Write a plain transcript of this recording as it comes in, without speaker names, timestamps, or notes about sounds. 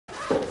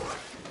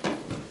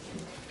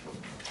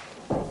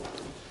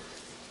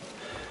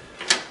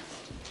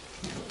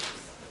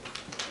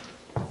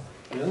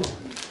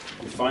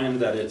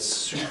find that it's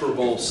Super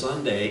Bowl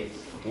Sunday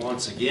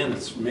once again.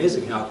 It's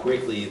amazing how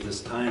quickly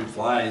this time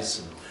flies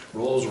and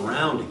rolls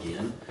around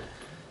again.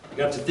 I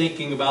got to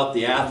thinking about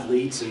the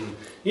athletes, and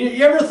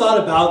you ever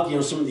thought about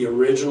some of the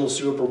original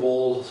Super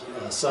Bowl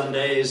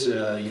Sundays,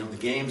 the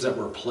games that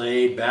were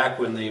played back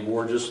when they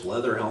wore just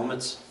leather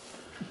helmets,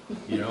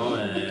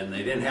 and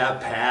they didn't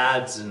have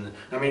pads, and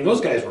I mean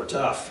those guys were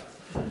tough.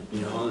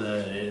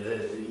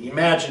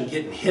 Imagine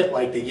getting hit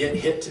like they get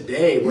hit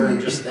today wearing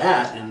just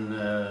that, and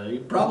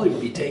you'd probably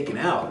be taken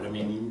out. I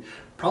mean, you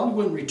probably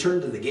wouldn't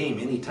return to the game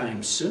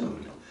anytime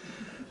soon.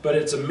 But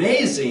it's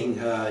amazing,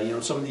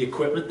 some of the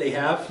equipment they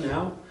have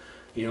now,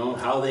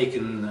 how they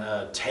can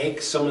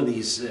take some of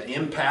these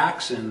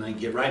impacts and they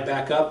get right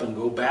back up and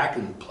go back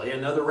and play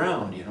another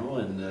round,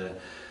 and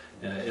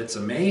it's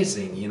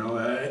amazing.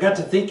 I got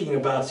to thinking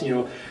about,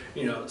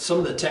 some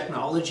of the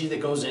technology that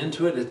goes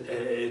into it.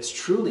 It's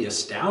truly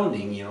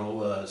astounding,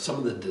 some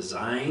of the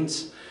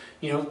designs,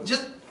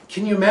 just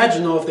can you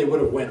imagine though if they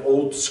would have went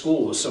old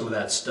school with some of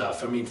that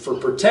stuff? I mean, for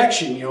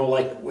protection,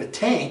 like with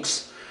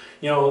tanks,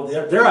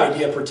 their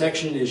idea of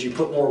protection is you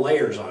put more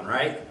layers on,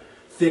 right?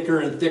 Thicker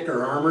and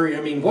thicker armor.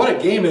 I mean, what a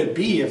game it'd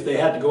be if they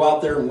had to go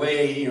out there and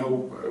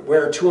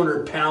wear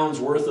 200 pounds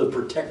worth of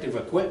protective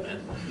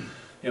equipment.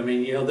 I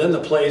mean, then the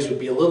plays would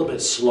be a little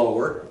bit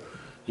slower.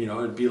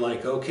 It'd be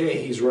like,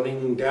 okay, he's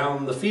running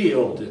down the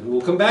field, and we'll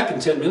come back in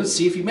 10 minutes,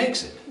 see if he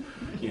makes it.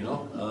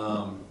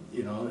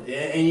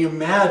 And you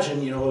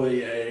imagine,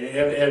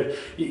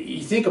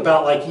 you think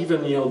about like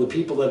even, the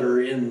people that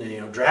are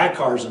in, drag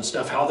cars and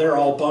stuff, how they're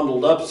all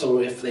bundled up so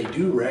if they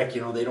do wreck,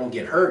 they don't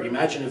get hurt.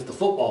 Imagine if the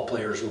football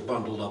players were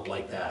bundled up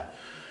like that.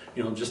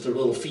 Just their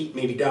little feet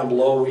maybe down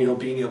below,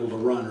 being able to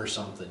run or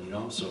something,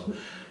 so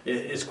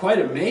it's quite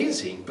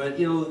amazing. But,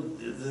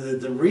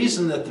 the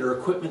reason that their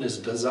equipment is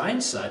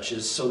designed such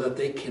is so that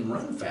they can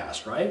run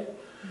fast, right?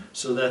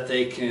 So that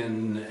they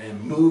can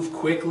move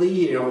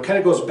quickly. It kind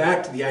of goes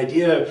back to the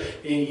idea,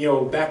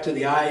 back to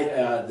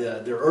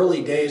the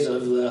early days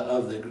of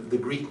the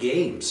Greek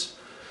games.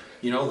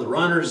 The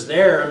runners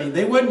there, I mean,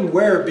 they wouldn't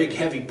wear big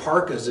heavy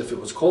parkas if it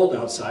was cold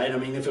outside. I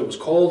mean, if it was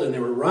cold and they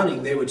were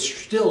running, they would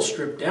still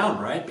strip down,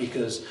 right?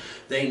 Because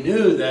they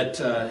knew that,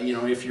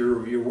 if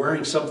you're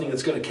wearing something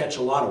that's going to catch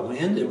a lot of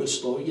wind, it would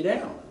slow you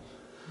down.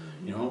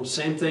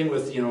 Same thing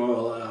with,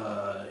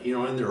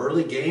 in the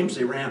early games,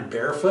 they ran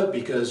barefoot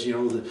because,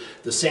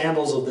 the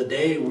sandals of the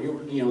day,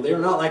 they're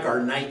not like our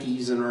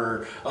Nikes and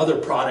our other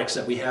products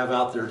that we have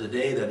out there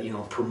today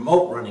that,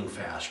 promote running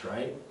fast,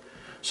 right?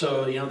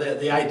 So,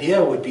 the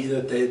idea would be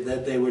that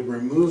they would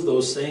remove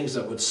those things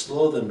that would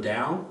slow them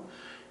down.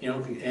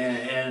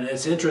 And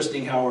it's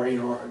interesting how,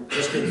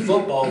 just in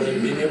football,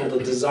 they've been able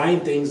to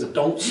design things that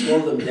don't slow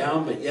them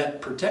down but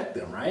yet protect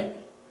them, right?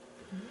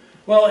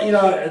 Well,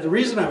 the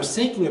reason I was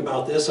thinking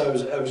about this, I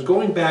was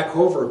going back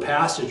over a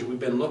passage we've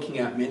been looking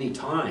at many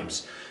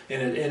times.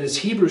 And it's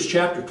Hebrews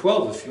chapter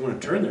 12, if you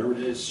want to turn there.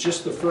 It's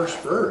just the first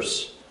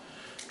verse.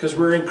 Because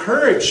we're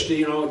encouraged,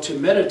 to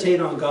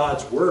meditate on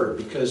God's Word.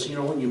 Because,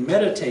 when you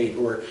meditate,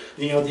 or,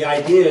 the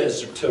idea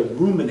is to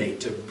ruminate,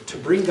 to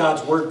bring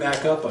God's Word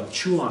back up and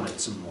chew on it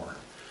some more.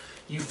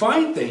 You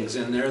find things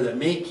in there that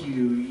make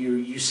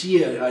you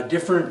see a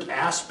different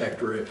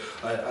aspect or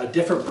a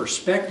different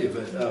perspective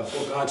of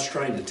what God's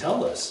trying to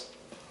tell us.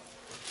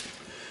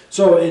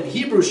 So in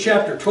Hebrews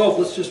chapter 12,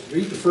 let's just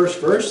read the first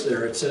verse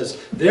there. It says,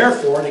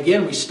 therefore, and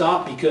again we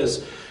stop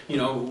because,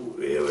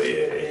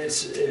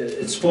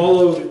 it's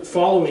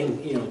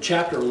following,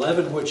 chapter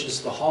 11, which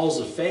is the halls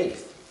of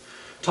faith,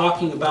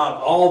 talking about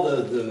all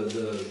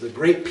the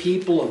great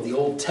people of the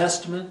Old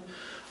Testament,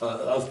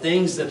 of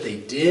things that they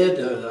did,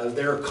 of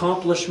their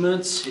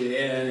accomplishments,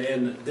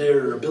 and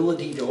their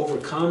ability to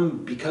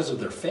overcome because of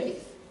their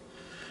faith.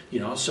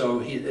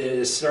 So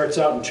it starts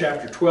out in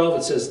chapter 12,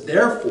 it says,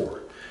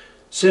 therefore,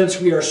 since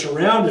we are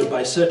surrounded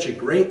by such a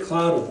great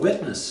cloud of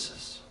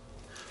witnesses,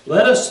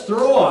 let us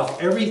throw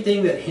off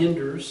everything that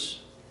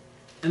hinders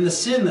and the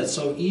sin that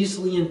so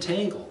easily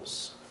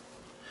entangles,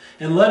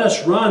 and let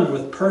us run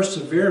with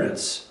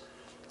perseverance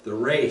the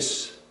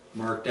race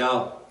marked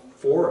out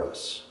for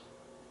us.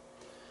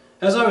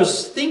 As I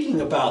was thinking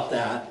about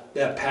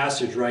that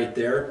passage right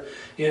there,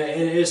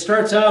 and it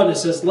starts out and it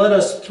says, let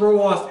us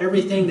throw off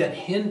everything that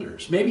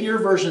hinders. Maybe your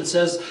version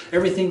says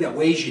everything that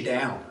weighs you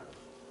down.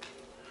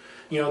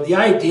 The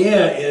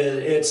idea is,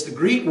 it's the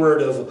Greek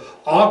word of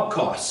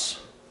ogkos,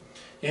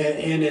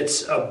 and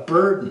it's a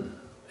burden,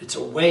 it's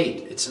a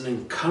weight, it's an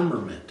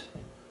encumberment,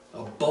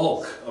 a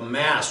bulk, a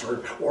mass,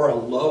 or a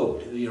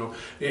load. You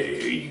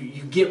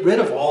get rid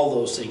of all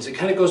those things. It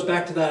kind of goes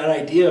back to that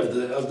idea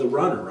of the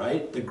runner,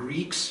 right? The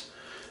Greeks,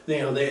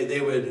 they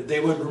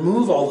would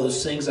remove all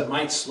those things that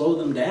might slow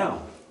them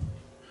down.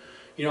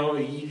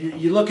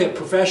 You look at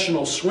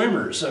professional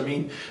swimmers. I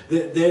mean,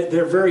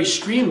 they're very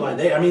streamlined.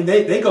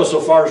 They go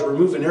so far as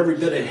removing every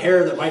bit of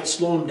hair that might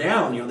slow them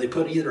down. They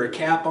put either a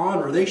cap on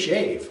or they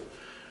shave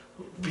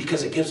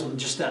because it gives them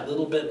just that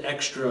little bit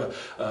extra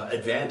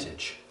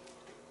advantage.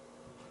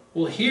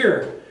 Well,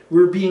 here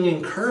we're being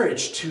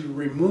encouraged to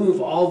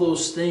remove all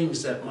those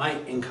things that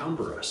might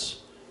encumber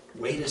us.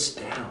 weight us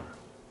down.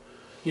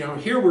 You know,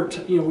 here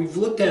we've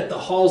looked at the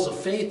halls of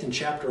faith in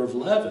chapter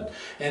 11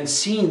 and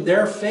seen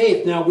their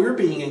faith. Now we're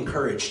being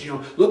encouraged. You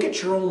know, look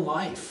at your own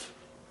life.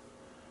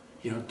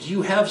 You know, do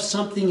you have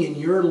something in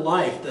your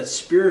life that's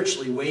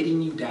spiritually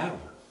weighting you down?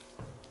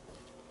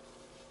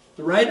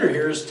 The writer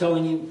here is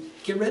telling you,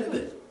 get rid of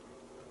it.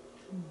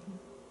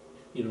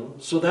 You know,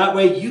 so that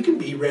way you can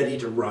be ready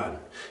to run.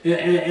 And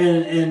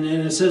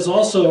it says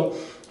also,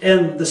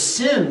 and the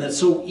sin that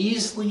so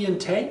easily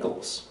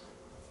entangles.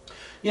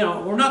 You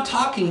know, we're not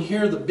talking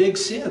here the big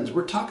sins.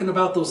 We're talking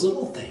about those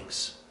little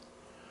things.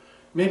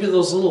 Maybe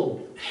those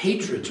little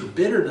hatreds or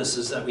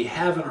bitternesses that we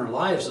have in our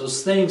lives.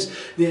 Those things,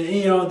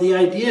 you know, the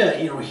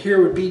idea, you know,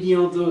 here would be, you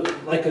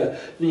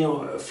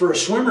know, for a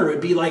swimmer, it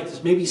would be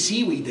like maybe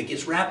seaweed that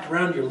gets wrapped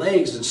around your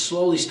legs and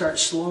slowly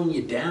starts slowing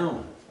you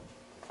down.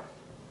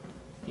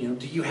 You know,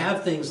 do you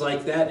have things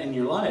like that in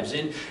your lives?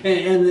 And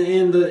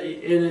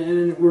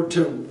we're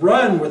to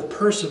run with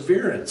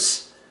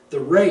perseverance the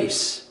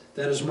race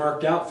that is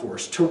marked out for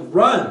us. To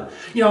run.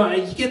 You know,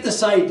 you get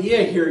this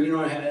idea here, you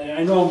know,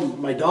 I know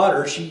my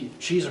daughter,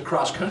 she's a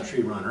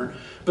cross-country runner,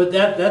 but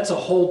that's a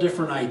whole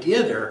different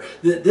idea there.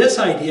 This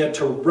idea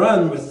to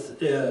run with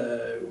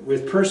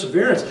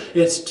perseverance,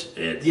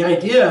 the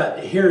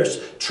idea here is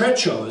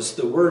trechos,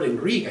 the word in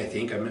Greek, I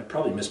think, I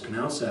probably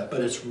mispronounced that,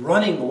 but it's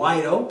running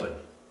wide open.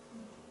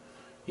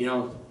 You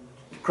know,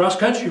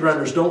 cross-country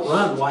runners don't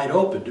run wide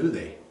open, do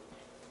they?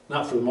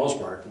 Not for the most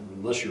part,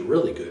 unless you're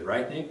really good,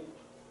 right, Nick?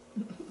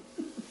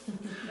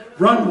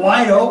 Run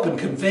wide open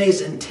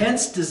conveys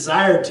intense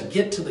desire to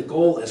get to the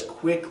goal as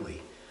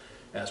quickly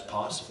as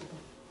possible.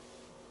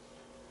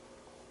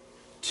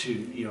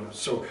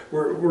 So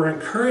we're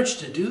encouraged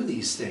to do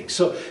these things.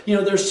 So, you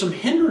know, there's some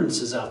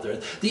hindrances out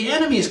there. The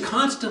enemy is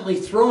constantly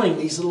throwing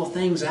these little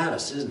things at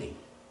us, isn't he?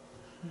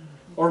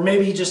 Or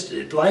maybe just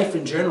life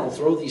in general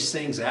throw these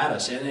things at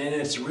us. And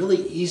it's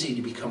really easy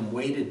to become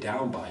weighted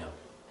down by them.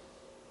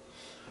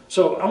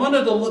 So I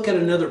wanted to look at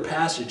another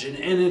passage, and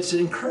it's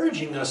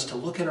encouraging us to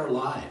look at our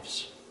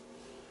lives.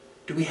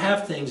 Do we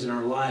have things in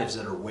our lives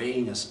that are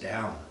weighing us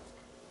down?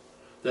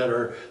 That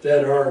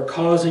are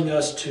causing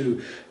us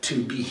to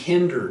be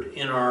hindered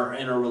in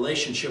our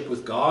relationship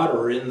with God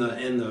or in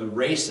the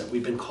race that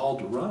we've been called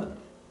to run?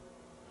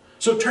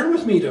 So turn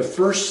with me to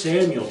 1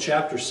 Samuel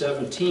chapter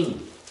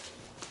 17.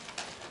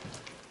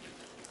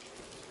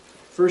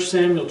 1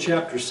 Samuel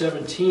chapter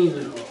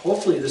 17,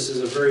 hopefully this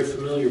is a very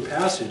familiar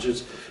passage.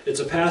 It's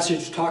a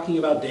passage talking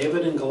about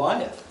David and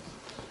Goliath.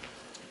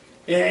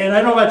 And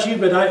I don't know about you,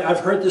 but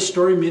I've heard this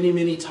story many,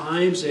 many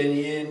times.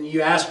 And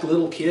you ask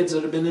little kids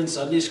that have been in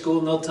Sunday school,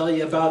 and they'll tell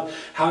you about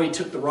how he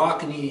took the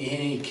rock and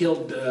he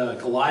killed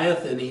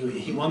Goliath and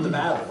he won the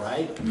battle,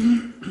 right?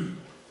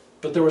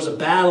 But there was a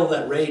battle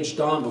that raged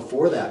on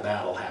before that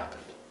battle happened.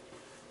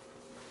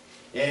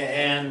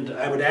 And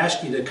I would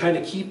ask you to kind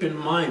of keep in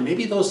mind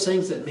maybe those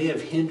things that may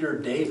have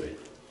hindered David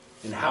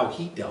and how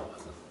he dealt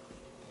with them.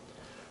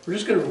 We're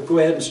just going to go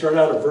ahead and start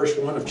out at verse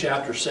 1 of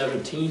chapter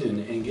 17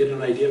 and get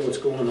an idea of what's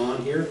going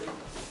on here.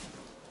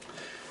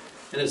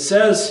 And it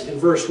says in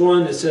verse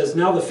 1, it says,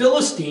 "Now the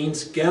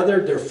Philistines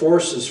gathered their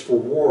forces for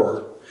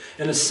war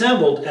and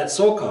assembled at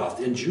Sokoth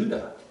in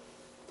Judah.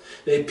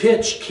 They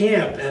pitched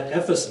camp at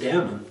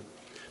Ephes-dammim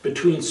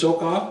between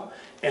Sokoth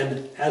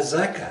and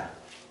Azekah.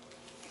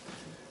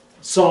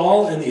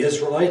 Saul and the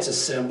Israelites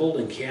assembled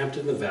and camped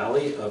in the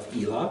valley of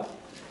Elah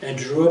and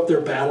drew up their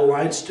battle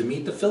lines to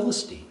meet the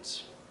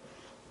Philistines.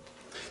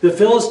 The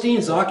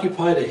Philistines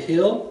occupied a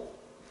hill,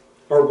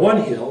 or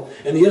one hill,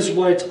 and the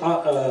Israelites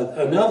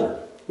another,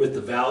 with the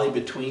valley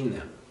between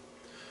them."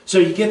 So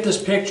you get this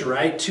picture,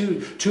 right?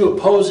 Two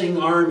opposing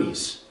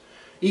armies.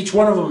 Each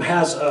one of them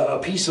has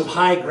a piece of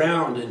high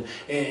ground, and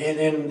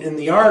in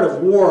the art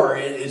of war,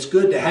 it's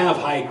good to have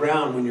high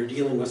ground when you're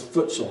dealing with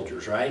foot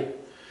soldiers, right?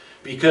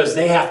 Because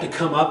they have to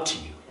come up to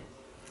you.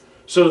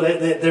 So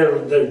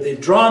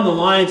they've drawn the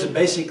lines, and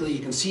basically you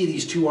can see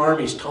these two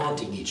armies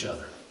taunting each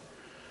other,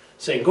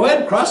 saying, "Go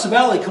ahead and cross the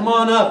valley, come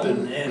on up,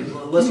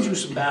 and let's do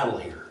some battle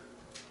here."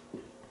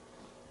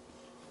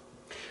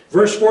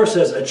 Verse 4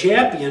 says, "A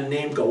champion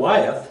named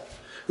Goliath,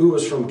 who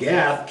was from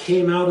Gath,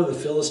 came out of the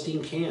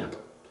Philistine camp.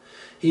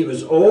 He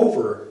was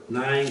over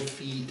 9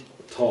 feet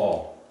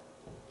tall.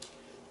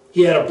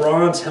 He had a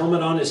bronze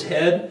helmet on his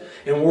head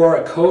and wore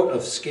a coat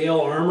of scale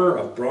armor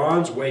of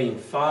bronze weighing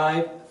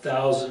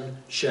 5,000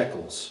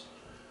 shekels.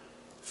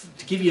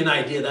 To give you an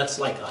idea, that's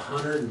like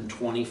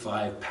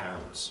 125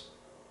 pounds.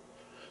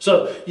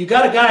 So you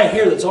got a guy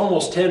here that's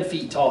almost 10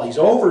 feet tall. He's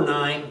over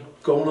 9,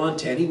 going on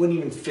 10. He wouldn't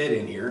even fit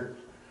in here.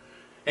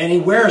 And he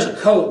wears a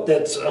coat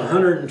that's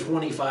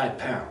 125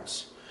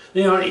 pounds.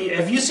 You know,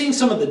 have you seen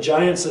some of the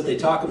giants that they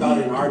talk about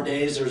in our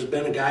days? There's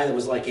been a guy that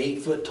was like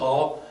 8 foot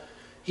tall.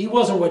 He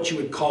wasn't what you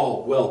would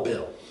call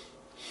well-built.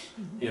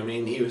 You know, I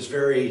mean, he was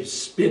very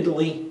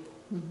spindly.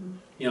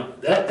 You know,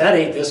 that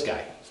ain't this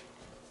guy.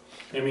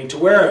 I mean, to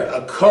wear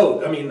a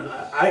coat, I mean,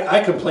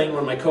 I complain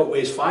when my coat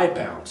weighs 5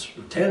 pounds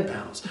or 10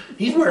 pounds.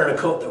 He's wearing a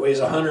coat that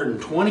weighs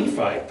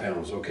 125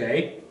 pounds,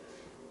 okay?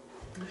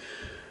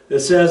 It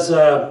says,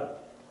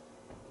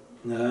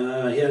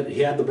 He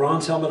had the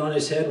bronze helmet on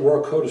his head, wore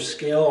a coat of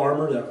scale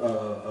armor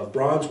of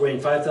bronze weighing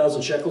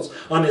 5,000 shekels.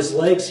 On his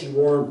legs he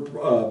wore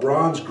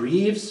bronze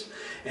greaves,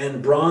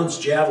 and bronze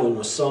javelin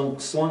was slung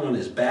on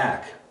his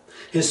back.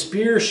 His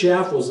spear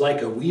shaft was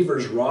like a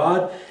weaver's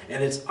rod,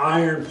 and its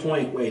iron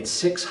point weighed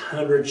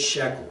 600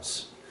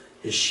 shekels.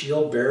 His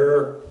shield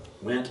bearer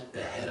went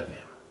ahead of him.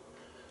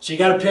 So you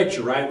got a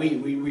picture, right?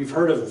 We've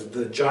heard of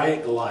the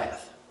giant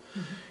Goliath.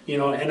 You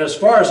know, and as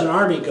far as an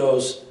army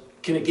goes,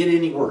 can it get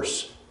any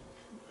worse?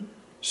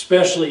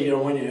 Especially, you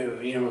know, when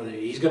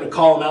he's going to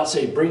call them out,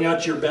 say, bring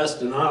out your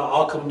best and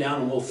I'll come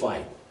down and we'll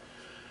fight.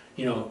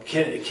 You know,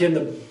 can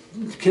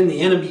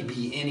the enemy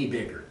be any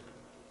bigger?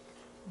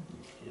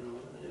 You know,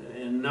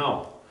 and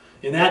no.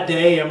 In that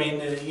day, I mean,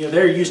 you know,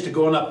 they're used to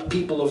going up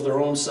people of their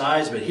own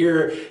size, but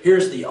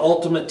here's the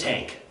ultimate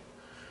tank.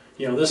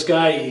 You know, this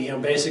guy, you know,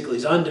 basically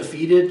is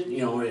undefeated,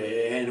 you know,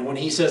 and when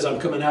he says, I'm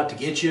coming out to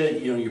get you,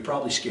 you know, you're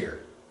probably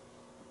scared.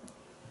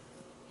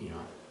 You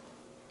know.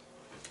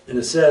 And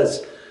it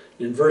says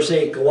in verse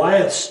 8,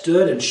 Goliath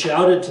stood and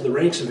shouted to the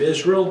ranks of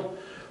Israel,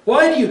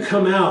 why do you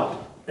come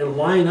out and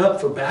line up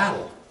for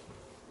battle?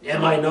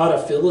 Am I not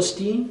a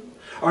Philistine?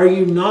 Are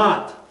you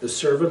not the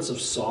servants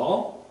of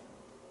Saul?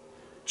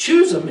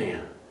 Choose a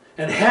man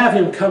and have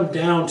him come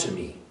down to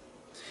me.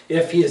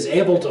 If he is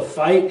able to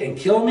fight and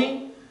kill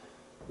me,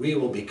 we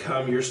will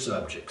become your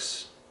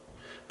subjects.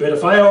 But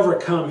if I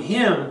overcome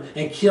him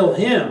and kill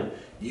him,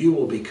 you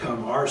will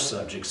become our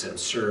subjects and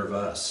serve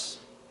us.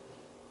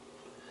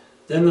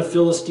 Then the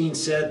Philistine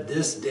said,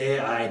 this day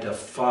I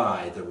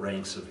defy the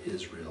ranks of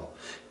Israel.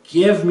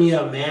 Give me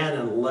a man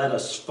and let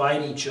us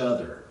fight each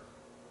other.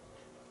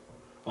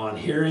 On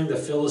hearing the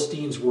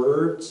Philistines'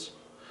 words,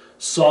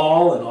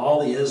 Saul and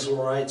all the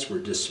Israelites were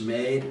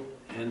dismayed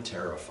and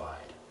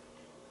terrified.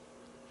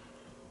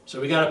 So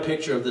we got a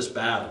picture of this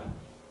battle.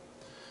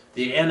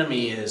 The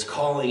enemy is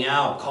calling you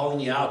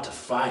out to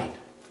fight.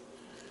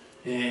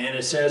 And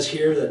it says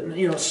here that,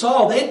 you know,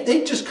 Saul,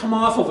 they'd just come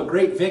off of a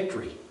great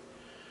victory.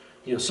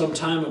 You know,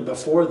 sometime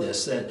before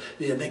this, that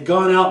they'd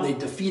gone out and they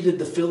defeated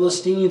the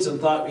Philistines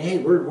and thought, hey,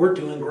 we're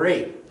doing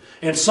great.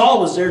 And Saul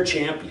was their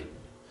champion.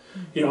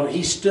 You know,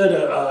 he stood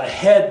a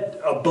head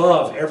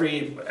above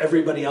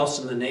everybody else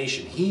in the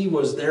nation. He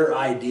was their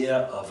idea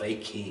of a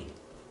king.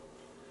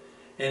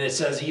 And it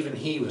says even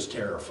he was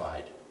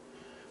terrified.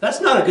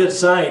 That's not a good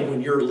sign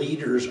when your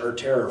leaders are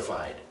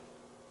terrified.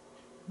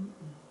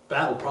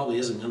 Battle probably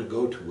isn't going to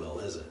go too well,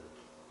 is it?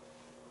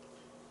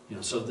 You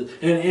know, so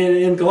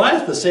and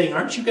Goliath is saying,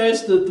 aren't you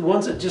guys the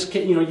ones that just,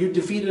 you know, you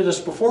defeated us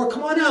before?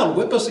 Come on out and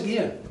whip us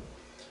again.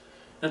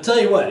 I'll tell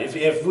you what,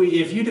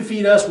 if you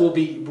defeat us, we'll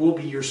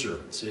be your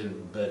servants.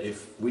 But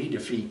if we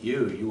defeat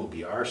you, you will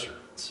be our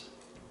servants.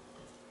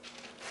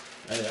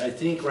 I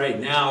think right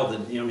now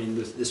that, you know, I mean,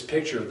 this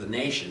picture of the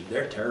nation,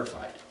 they're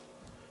terrified.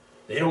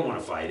 They don't want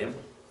to fight him.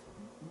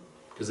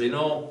 Because they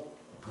know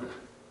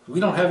we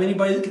don't have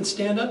anybody that can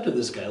stand up to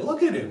this guy.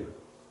 Look at him.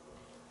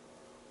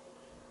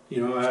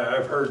 You know,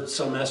 I've heard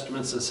some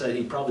estimates that said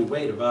he probably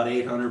weighed about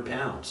 800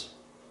 pounds.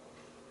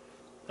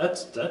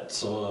 That's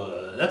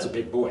a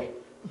big boy.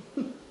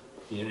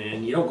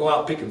 And you don't go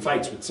out picking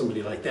fights with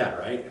somebody like that,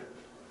 right?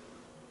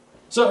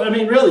 So, I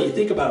mean, really, you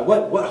think about it.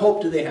 What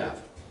hope do they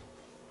have?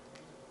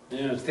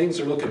 You know, things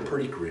are looking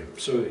pretty grim.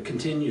 So it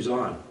continues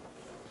on.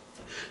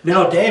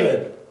 Now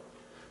David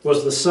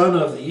was the son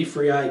of the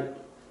Ephrathite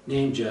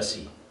named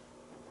Jesse,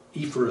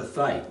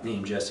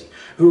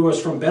 who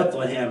was from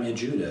Bethlehem in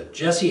Judah.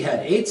 Jesse had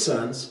 8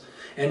 sons,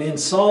 and in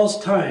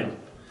Saul's time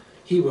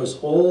he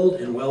was old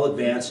and well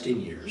advanced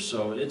in years.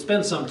 So it's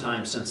been some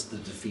time since the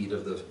defeat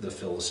of the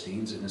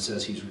Philistines, and it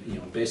says he's, you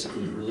know,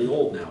 basically really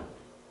old now.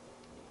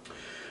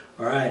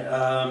 All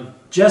right,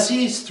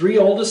 Jesse's 3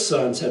 oldest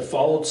sons had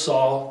followed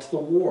Saul to the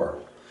war.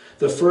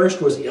 The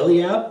first was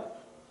Eliab,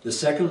 the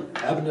second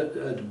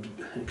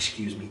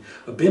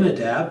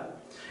Abinadab,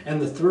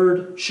 and the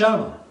third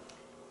Shammah.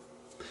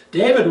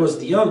 David was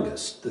the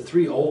youngest. The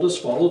 3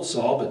 oldest followed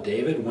Saul, but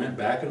David went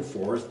back and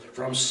forth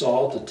from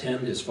Saul to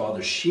tend his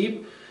father's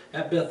sheep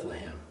at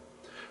Bethlehem.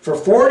 For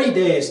 40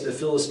 days the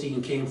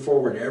Philistine came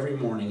forward every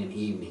morning and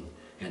evening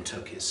and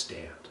took his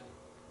stand.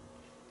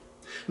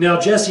 Now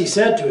Jesse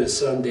said to his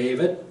son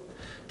David,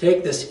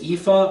 take this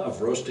ephah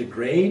of roasted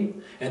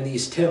grain and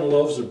these 10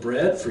 loaves of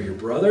bread for your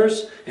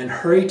brothers and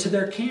hurry to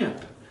their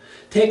camp.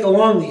 Take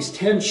along these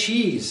 10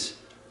 cheeses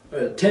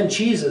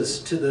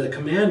to the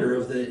commander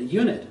of the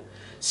unit.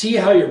 See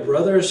how your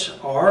brothers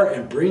are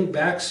and bring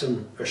back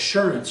some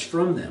assurance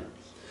from them.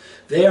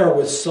 They are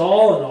with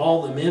Saul and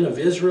all the men of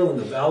Israel in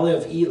the valley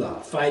of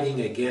Elah,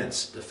 fighting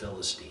against the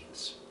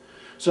Philistines.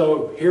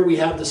 So here we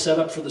have the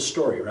setup for the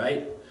story,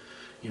 right?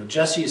 You know,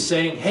 Jesse is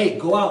saying, hey,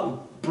 go out and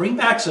bring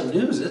back some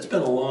news. It's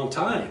been a long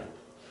time.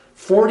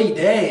 40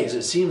 days,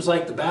 it seems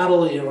like the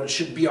battle, you know, it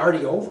should be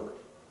already over.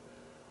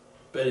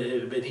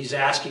 But he's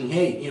asking,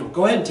 hey,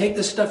 go ahead and take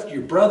this stuff to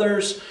your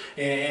brothers,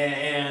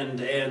 and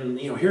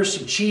here's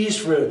some cheese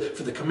for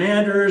the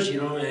commanders,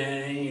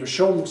 and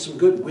show them some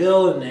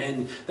goodwill,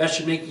 and that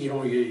should make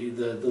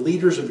the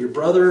leaders of your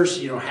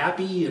brothers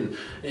happy,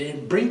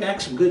 and bring back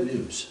some good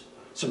news,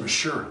 some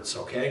assurance.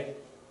 Okay.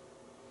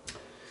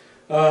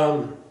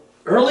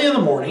 Early in the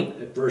morning,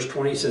 at verse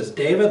 20 says,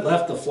 David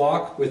left the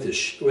flock with a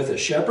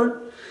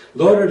shepherd,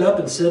 loaded up,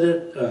 and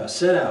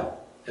set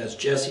out as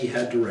Jesse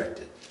had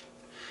directed.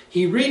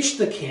 He reached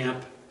the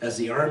camp as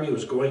the army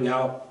was going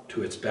out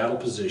to its battle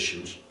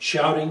positions,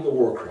 shouting the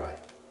war cry.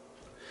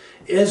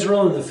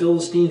 Israel and the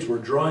Philistines were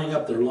drawing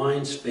up their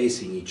lines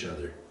facing each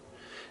other.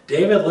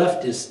 David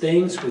left his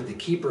things with the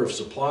keeper of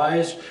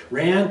supplies,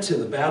 ran to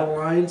the battle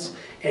lines,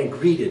 and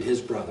greeted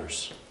his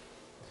brothers.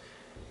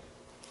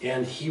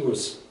 And he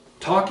was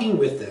talking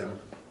with them.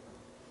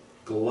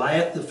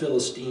 Goliath, the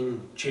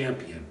Philistine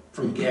champion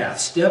from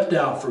Gath, stepped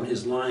out from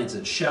his lines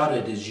and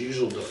shouted his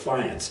usual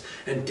defiance,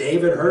 and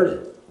David heard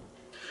it.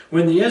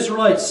 When the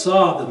Israelites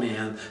saw the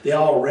man, they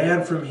all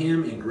ran from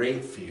him in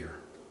great fear.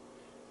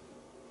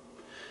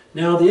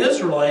 Now the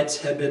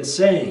Israelites had been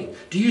saying,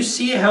 "Do you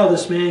see how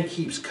this man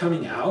keeps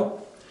coming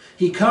out?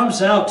 He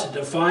comes out to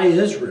defy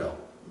Israel.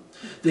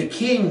 The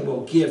king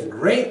will give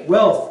great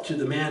wealth to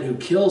the man who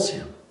kills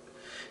him.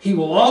 He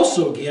will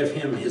also give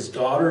him his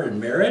daughter in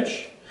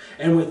marriage,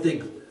 and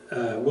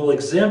will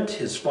exempt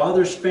his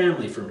father's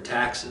family from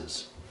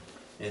taxes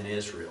in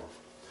Israel."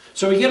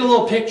 So we get a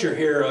little picture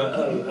here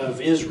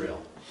of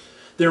Israel.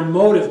 Their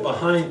motive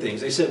behind things.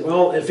 They said,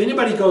 well, if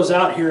anybody goes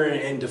out here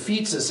and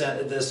defeats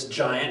this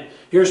giant,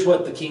 here's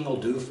what the king will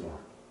do for him.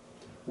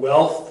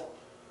 Wealth,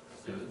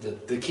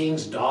 the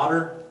king's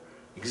daughter,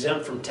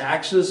 exempt from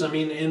taxes. I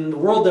mean, in the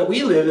world that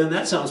we live in,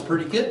 that sounds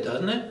pretty good,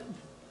 doesn't it?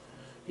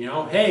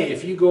 Hey,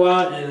 if you go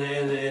out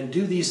and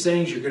do these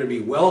things, you're going to be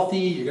wealthy,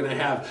 you're going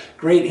to have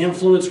great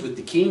influence with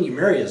the king, you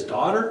marry his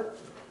daughter,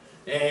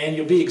 and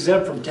you'll be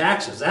exempt from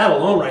taxes. That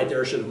alone right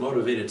there should have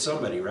motivated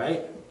somebody,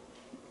 right?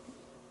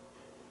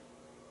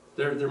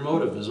 Their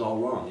motive is all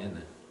wrong, isn't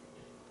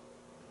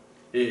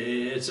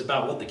it? It's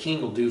about what the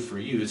king will do for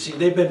you. See,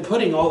 they've been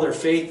putting all their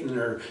faith and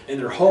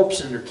their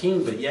hopes in their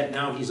king, but yet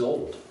now he's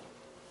old.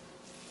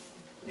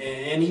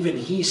 And even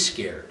he's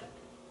scared.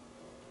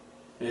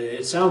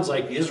 It sounds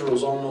like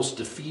Israel's almost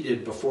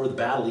defeated before the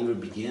battle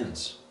even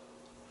begins.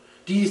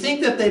 Do you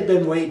think that they've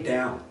been weighed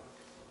down?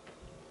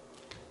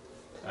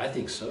 I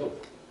think so.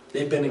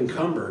 They've been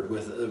encumbered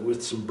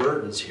with some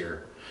burdens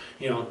here.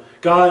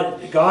 God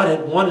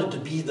had wanted to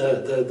be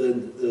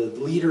the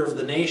leader of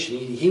the nation.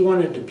 He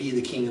wanted to be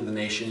the king of the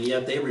nation,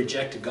 yet they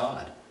rejected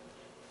God.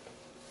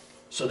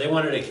 So they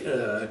wanted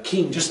a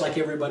king just like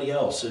everybody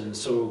else. And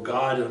so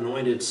God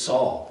anointed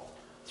Saul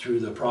through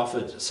the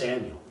prophet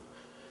Samuel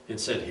and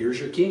said, here's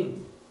your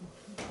king.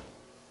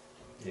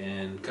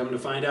 And come to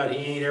find out, he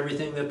ain't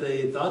everything that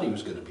they thought he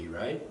was going to be,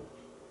 right?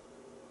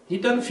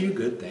 He'd done a few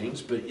good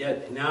things, but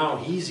yet now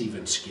he's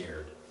even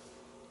scared.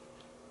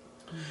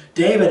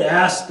 David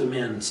asked the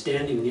men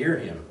standing near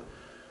him,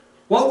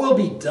 what will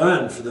be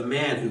done for the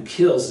man who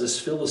kills this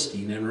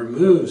Philistine and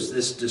removes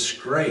this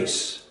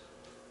disgrace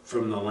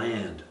from the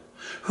land?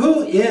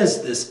 Who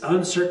is this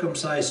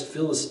uncircumcised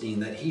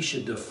Philistine that he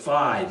should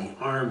defy the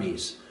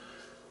armies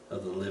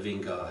of the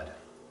living God?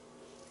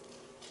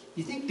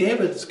 You think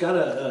David's got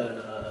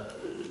to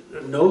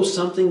know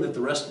something that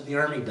the rest of the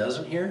army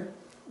doesn't hear?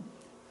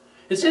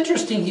 It's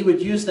interesting he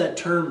would use that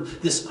term,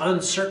 this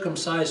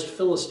uncircumcised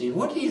Philistine.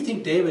 What do you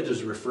think David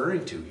is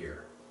referring to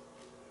here?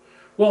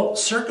 Well,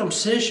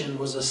 circumcision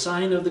was a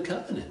sign of the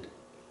covenant.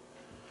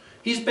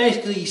 He's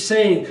basically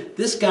saying,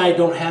 this guy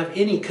don't have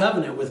any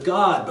covenant with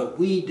God, but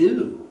we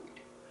do.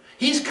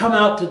 He's come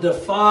out to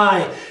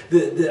defy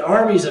the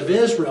armies of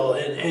Israel,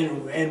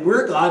 and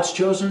we're God's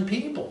chosen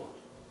people.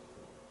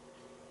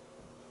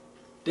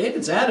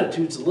 David's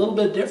attitude's a little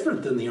bit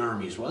different than the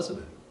armies, wasn't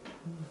it?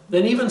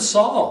 Than even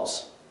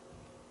Saul's.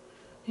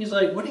 He's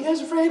like, what are you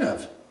guys afraid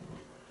of?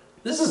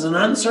 This is an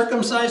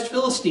uncircumcised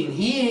Philistine.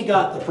 He ain't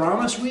got the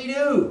promise, we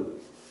do.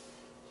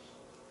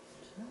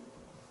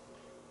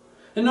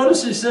 And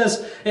notice it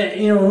says,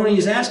 when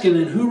he's asking,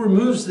 and who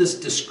removes this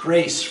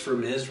disgrace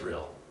from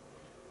Israel?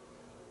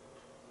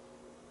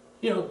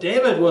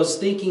 David was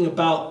thinking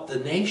about the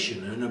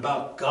nation and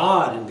about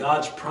God and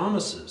God's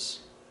promises.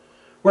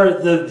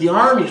 Where the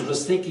armies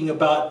was thinking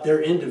about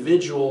their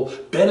individual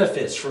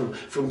benefits from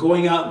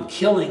going out and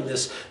killing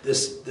this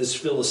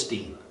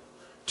Philistine.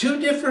 Two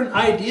different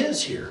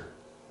ideas here.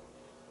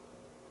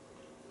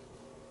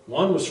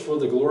 One was for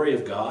the glory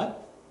of God.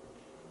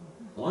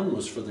 One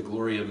was for the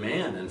glory of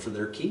man and for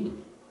their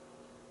king.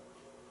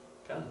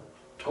 Kind of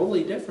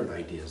totally different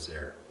ideas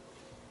there.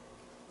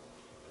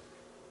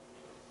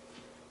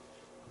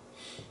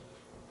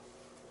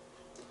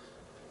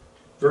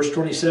 Verse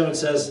 27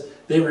 says,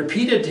 they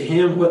repeated to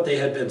him what they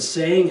had been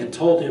saying and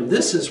told him,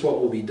 this is what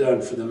will be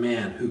done for the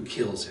man who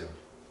kills him.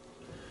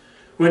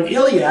 When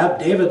Eliab,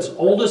 David's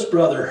oldest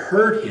brother,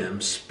 heard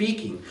him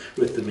speaking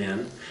with the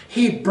men,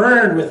 he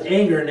burned with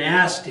anger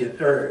at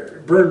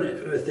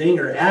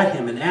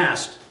him and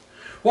asked,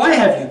 Why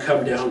have you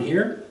come down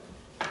here?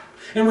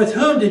 And with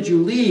whom did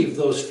you leave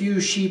those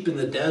few sheep in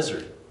the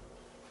desert?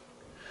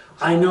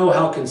 I know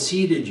how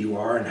conceited you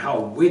are and how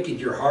wicked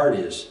your heart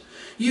is.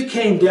 You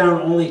came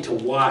down only to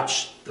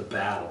watch the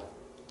battle.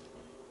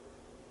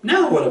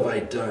 Now what have I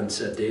done,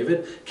 said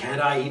David.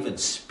 Can't I even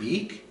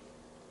speak?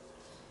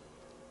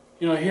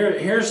 You know,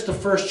 here's the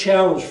first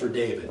challenge for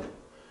David.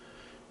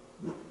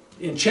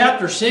 In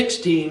chapter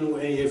 16,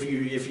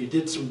 if you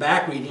did some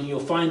back reading,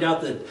 you'll find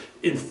out that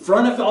in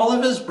front of all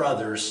of his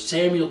brothers,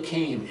 Samuel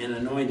came and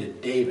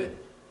anointed David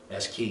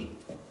as king.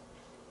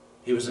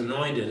 He was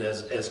anointed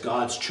as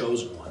God's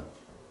chosen one.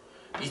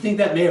 Do you think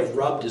that may have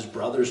rubbed his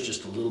brothers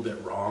just a little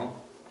bit wrong?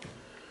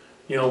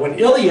 You know,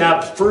 when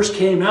Eliab first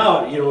came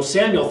out, you know,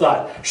 Samuel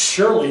thought,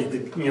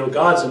 surely,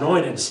 God's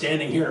anointed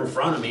standing here in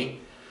front of me.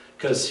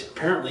 Because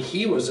apparently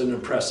he was an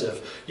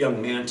impressive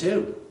young man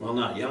too. Well,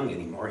 not young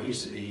anymore.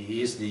 He's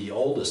the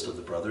oldest of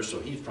the brothers, so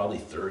he's probably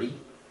 30.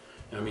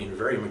 I mean, a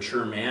very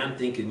mature man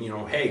thinking,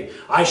 hey,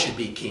 I should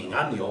be king.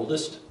 I'm the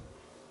oldest.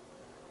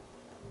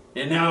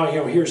 And now,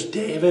 here's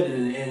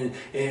David,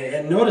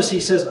 and notice he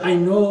says, I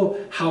know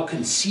how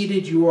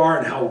conceited you are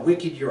and how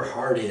wicked your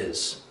heart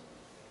is.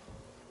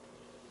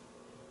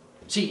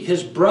 See,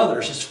 his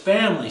brothers, his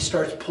family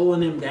starts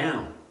pulling him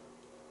down.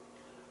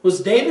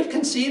 Was David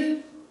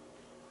conceited?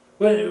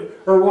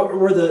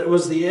 Or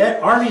was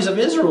the armies of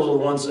Israel the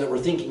ones that were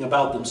thinking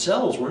about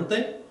themselves, weren't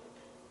they?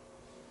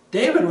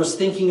 David was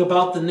thinking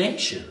about the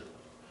nation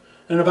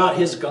and about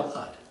his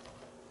God.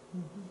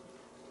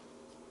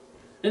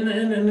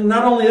 And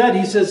not only that,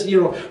 he says,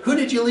 who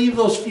did you leave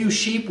those few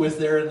sheep with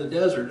there in the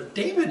desert?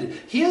 David,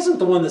 he isn't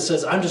the one that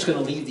says, I'm just going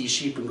to leave these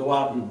sheep and go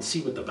out and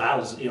see what the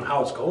battle's,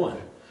 how it's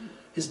going.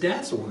 His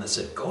dad's the one that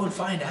said, go and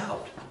find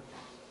out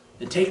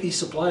and take these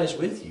supplies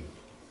with you.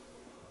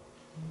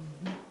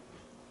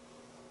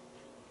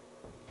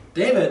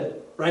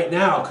 David, right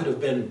now, could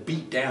have been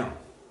beat down.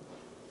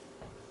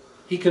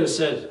 He could have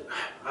said,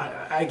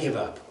 I give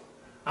up.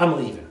 I'm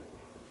leaving.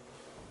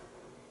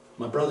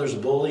 My brother's a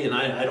bully and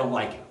I don't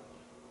like him.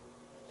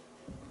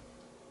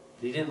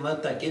 He didn't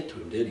let that get to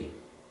him, did he?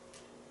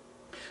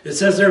 It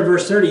says there in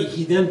verse 30,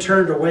 he then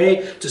turned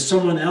away to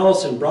someone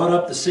else and brought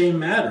up the same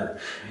matter.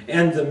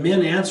 And the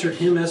men answered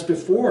him as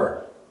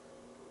before.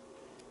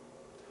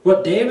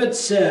 What David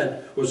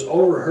said was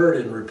overheard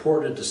and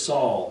reported to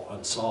Saul,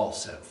 and Saul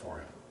sent for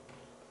him.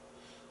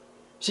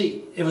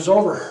 See, it was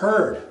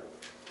overheard.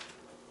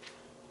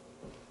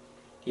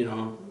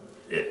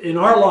 In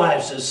our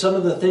lives, is some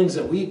of the things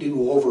that we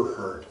do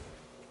overheard.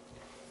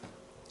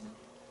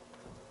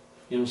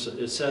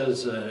 It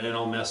says, and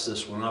I'll mess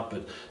this one up,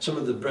 but some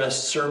of the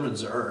best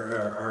sermons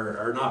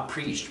are not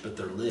preached, but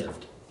they're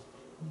lived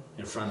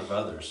in front of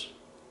others.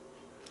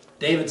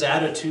 David's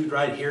attitude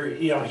right here,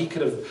 he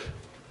could have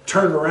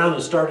turned around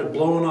and started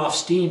blowing off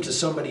steam to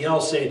somebody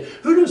else saying,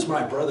 who does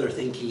my brother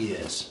think he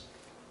is?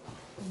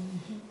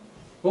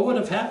 What would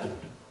have happened?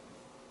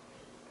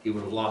 He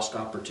would have lost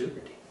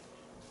opportunity.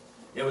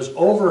 It was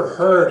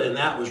overheard and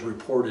that was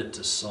reported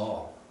to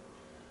Saul.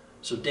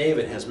 So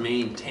David has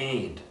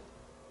maintained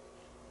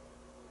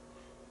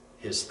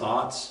his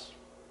thoughts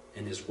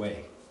and his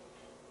way.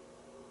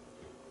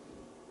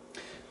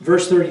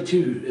 Verse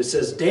 32, it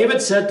says,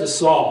 David said to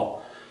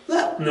Saul,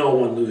 let no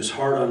one lose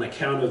heart on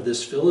account of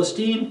this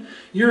Philistine.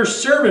 Your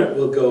servant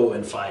will go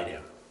and fight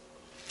him.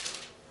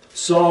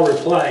 Saul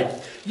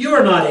replied, you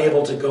are not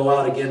able to go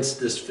out against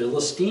this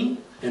Philistine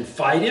and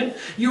fight him.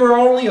 You are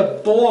only a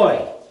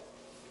boy,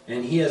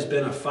 and he has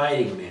been a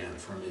fighting man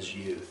from his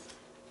youth.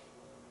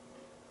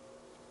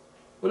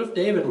 What if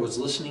David was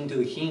listening to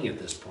the king at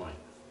this point?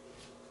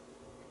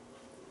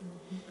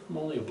 I'm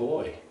only a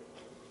boy.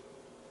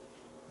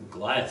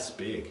 Goliath's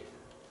big.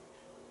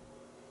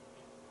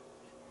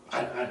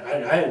 I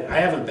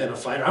haven't been a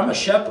fighter. I'm a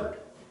shepherd.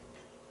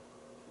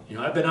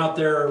 I've been out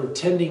there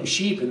tending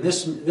sheep, and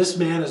this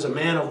man is a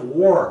man of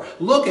war.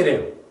 Look at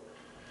him.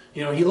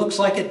 He looks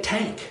like a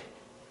tank.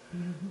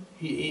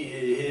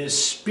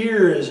 His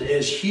spear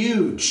is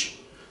huge.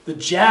 The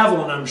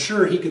javelin, I'm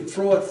sure he could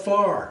throw it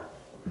far.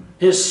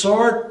 His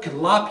sword could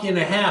lop you in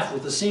half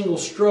with a single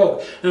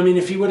stroke. I mean,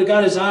 if he would have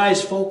got his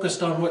eyes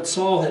focused on what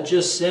Saul had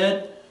just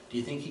said, do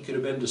you think he could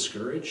have been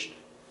discouraged?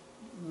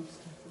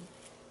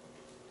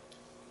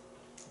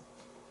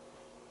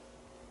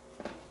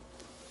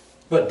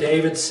 But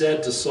David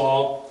said to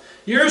Saul,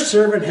 your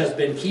servant has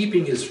been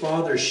keeping his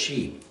father's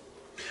sheep.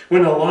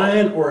 When a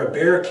lion or a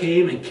bear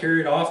came and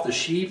carried off the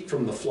sheep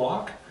from the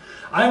flock,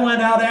 I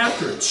went out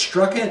after it,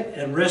 struck it,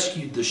 and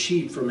rescued the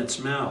sheep from its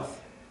mouth.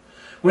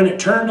 When it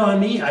turned on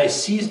me, I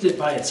seized it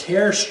by its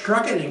hair,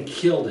 struck it, and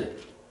killed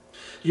it.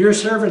 Your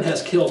servant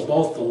has killed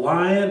both the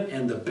lion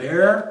and the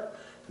bear.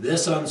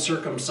 This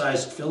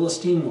uncircumcised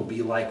Philistine will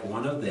be like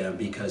one of them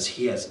because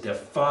he has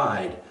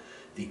defied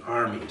the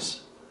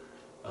armies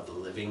of the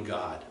living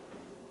God.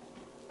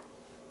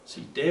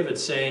 See,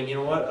 David's saying, you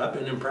know what? I've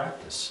been in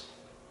practice.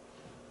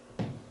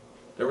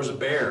 There was a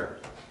bear.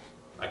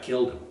 I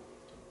killed him.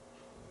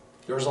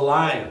 There was a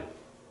lion.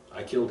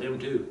 I killed him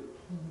too.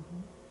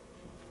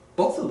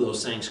 Both of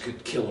those things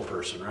could kill a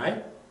person,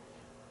 right?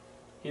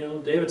 You know,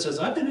 David says,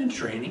 I've been in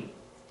training.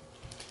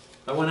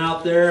 I went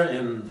out there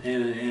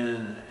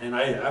and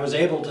I was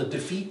able to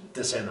defeat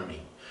this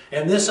enemy.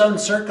 And this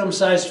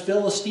uncircumcised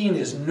Philistine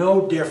is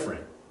no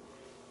different.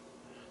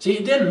 See,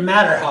 it didn't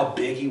matter how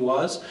big he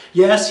was.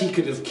 Yes, he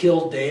could have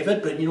killed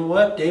David, but you know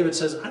what? David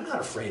says, I'm not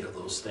afraid of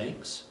those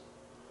things.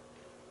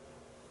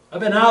 I've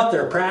been out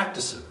there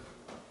practicing.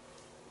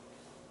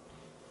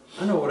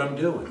 I know what I'm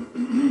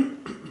doing.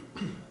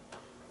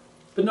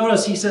 But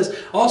notice he says,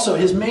 also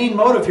his main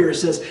motive here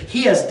says,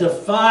 he has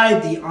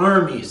defied the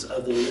armies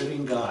of the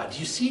living God. Do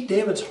you see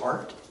David's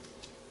heart?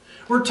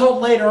 We're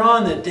told later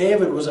on that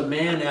David was a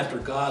man after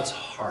God's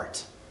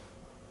heart.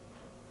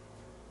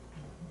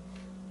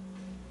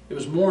 It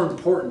was more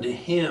important to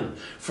him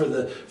for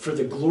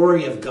the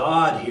glory of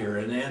God here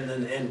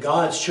and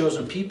God's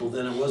chosen people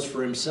than it was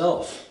for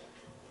himself.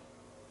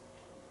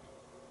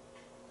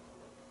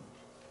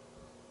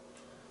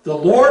 The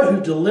Lord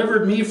who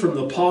delivered me from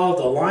the paw of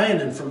the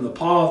lion and from the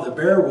paw of the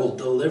bear will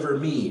deliver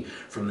me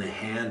from the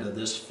hand of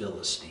this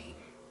Philistine.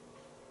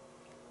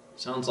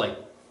 Sounds like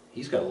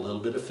he's got a little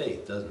bit of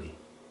faith, doesn't he?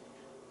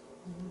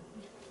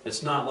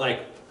 It's not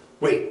like,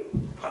 wait,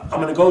 I'm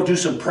going to go do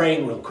some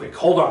praying real quick.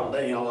 Hold on,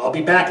 you know, I'll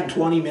be back in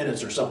 20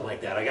 minutes or something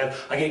like that. I got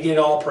to get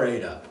all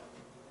prayed up.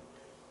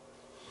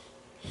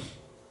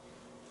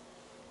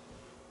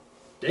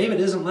 David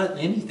isn't letting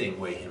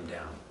anything weigh him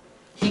down.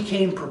 He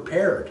came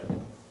prepared.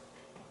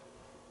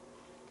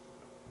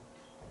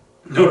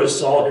 Notice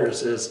Saul here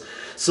says,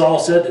 Saul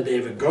said to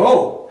David,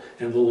 go,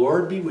 and the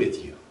Lord be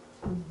with you.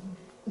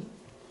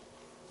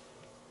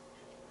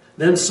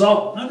 Then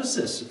Saul, notice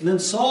this, then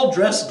Saul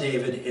dressed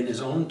David in his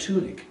own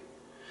tunic.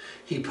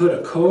 He put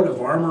a coat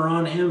of armor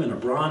on him and a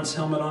bronze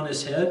helmet on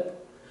his head.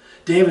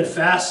 David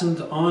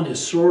fastened on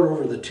his sword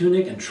over the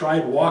tunic and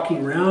tried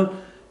walking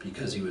around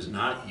because he was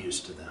not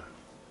used to them.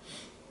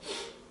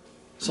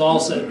 Saul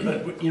said,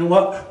 but you know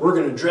what? We're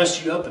going to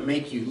dress you up and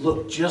make you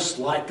look just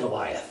like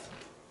Goliath.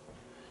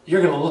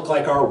 You're going to look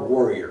like our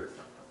warrior.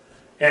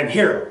 And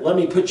here, let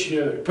me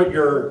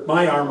put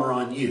my armor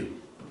on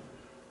you.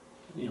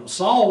 You know,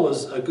 Saul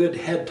was a good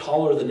head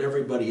taller than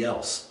everybody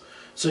else.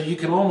 So you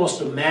can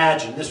almost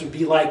imagine this would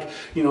be like,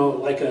 you know,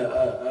 like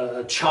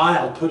a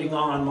child putting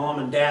on mom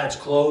and dad's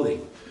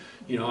clothing.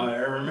 You know, I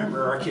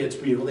remember our kids,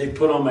 you know, they'd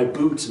put on my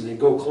boots and they'd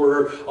go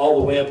clear all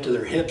the way up to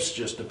their hips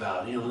just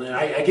about. You know, and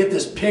I get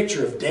this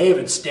picture of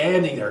David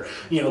standing there,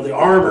 you know, the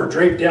armor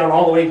draped down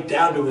all the way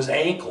down to his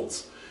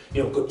ankles.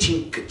 You know, go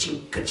chink,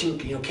 ka-chink,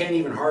 ka-chink, you know, can't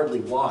even hardly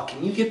walk.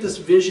 Can you get this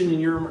vision in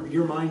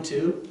your mind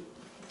too?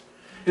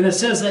 And it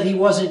says that he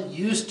wasn't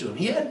used to them.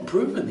 He hadn't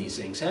proven these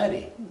things, had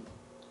he?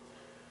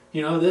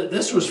 You know,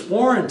 this was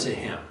foreign to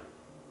him.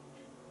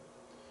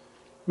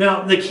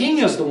 Now, the king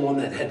is the one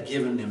that had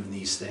given him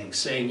these things,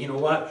 saying, you know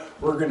what,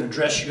 we're going to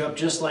dress you up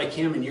just like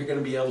him, and you're going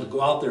to be able to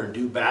go out there and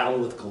do battle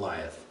with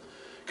Goliath.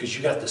 Because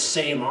you got the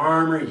same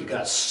armor, you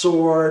got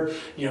sword,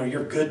 you know,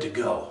 you're good to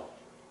go.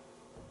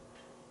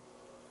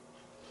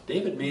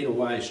 David made a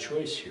wise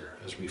choice here,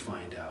 as we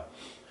find out.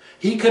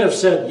 He could have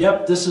said,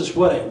 yep, this is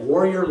what a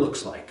warrior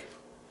looks like.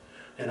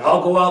 And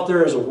I'll go out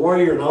there as a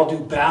warrior and I'll do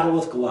battle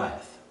with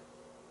Goliath.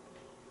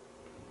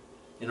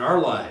 In our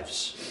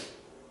lives,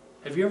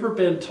 have you ever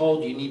been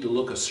told you need to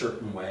look a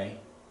certain way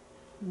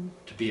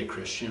to be a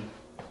Christian?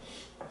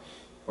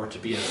 Or to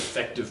be an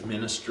effective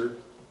minister?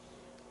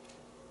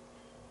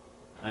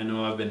 I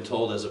know I've been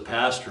told as a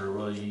pastor,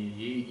 well,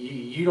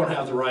 you don't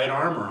have the right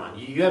armor on.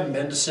 You haven't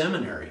been to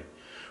seminary.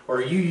 Or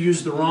you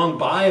use the wrong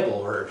Bible,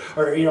 or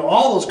you know,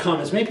 all those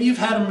comments. Maybe you've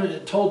had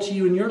them told to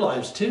you in your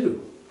lives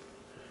too.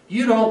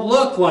 You don't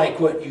look like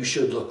what you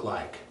should look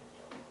like.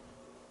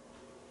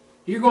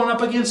 You're going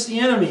up against the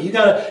enemy. You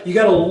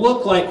gotta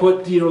look like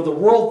what, you know, the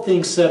world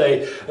thinks that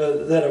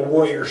a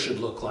warrior should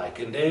look like.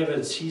 And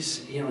David's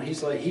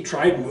he's like, he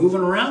tried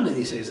moving around in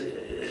these things.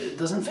 It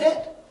doesn't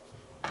fit.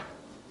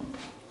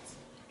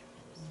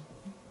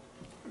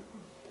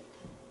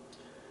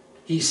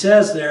 He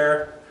says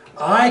there,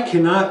 I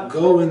cannot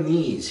go in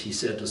these, he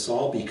said to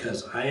Saul,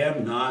 because I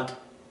am not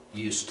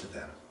used to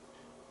them.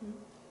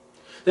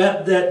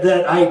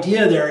 That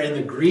idea there in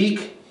the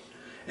Greek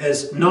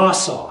as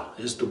nasa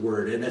is the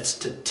word, and it's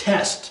to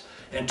test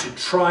and to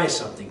try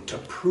something, to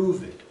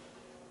prove it.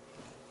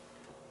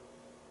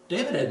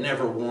 David had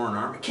never worn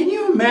armor. Can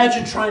you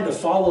imagine trying to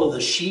follow the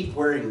sheep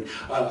wearing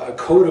a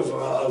coat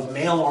of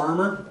male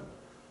armor?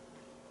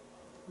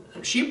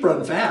 Sheep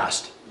run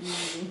fast.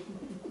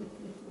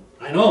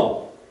 I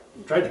know.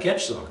 Tried to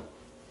catch some.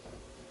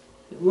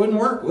 It wouldn't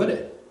work, would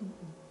it?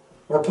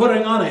 Or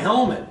putting on a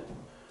helmet.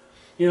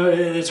 You know,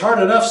 it's hard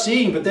enough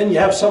seeing, but then you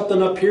have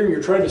something up here and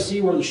you're trying to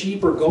see where the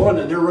sheep are going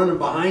and they're running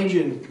behind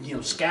you and, you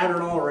know,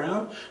 scattered all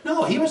around.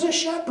 No, he was a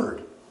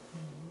shepherd.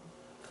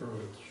 Throw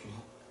it at the sheep.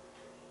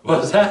 What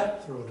was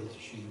that? Throw it at the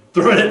sheep.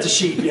 Throw it at the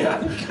sheep,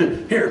 yeah.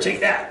 Here, take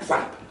that.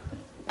 Whap.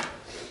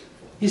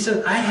 He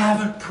said, I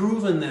haven't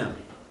proven them.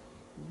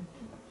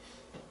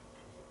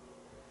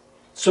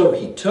 So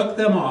he took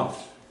them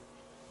off.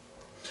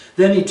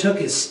 Then he took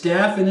his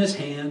staff in his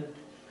hand,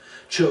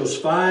 chose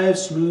 5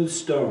 smooth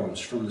stones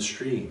from the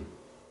stream,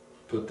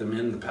 put them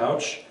in the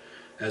pouch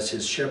as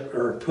his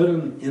put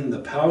them in the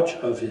pouch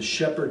of his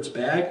shepherd's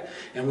bag,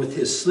 and with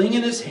his sling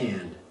in his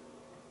hand,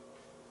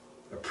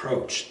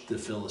 approached the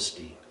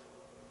Philistine.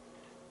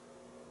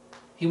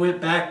 He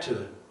went back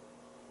to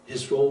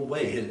his old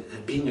way,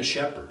 being a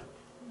shepherd.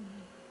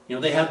 You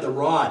know, they had the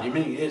rod. I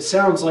mean, it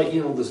sounds like,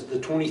 you know, the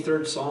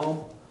 23rd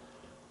Psalm,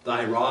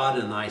 thy rod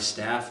and thy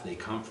staff, they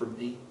comfort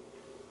me.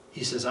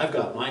 He says, I've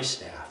got my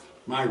staff,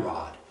 my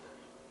rod.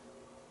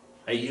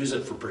 I use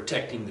it for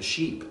protecting the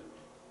sheep.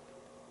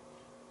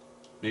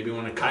 Maybe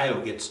when a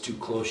coyote gets too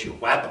close, you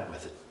whap him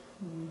with it.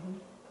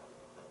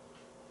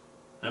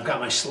 I've got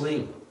my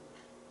sling.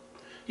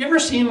 You ever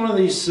seen one of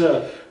these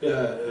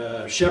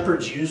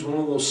shepherds use one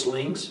of those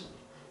slings?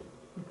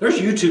 There's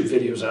YouTube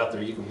videos out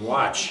there you can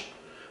watch.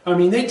 I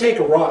mean, they take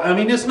a rock. I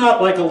mean, it's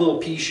not like a little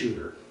pea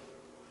shooter.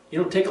 You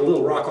don't take a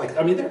little rock like,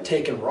 I mean, they're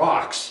taking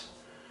rocks.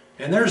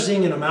 And they're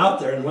zinging them out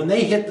there. And when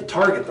they hit the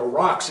target, the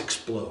rocks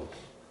explode.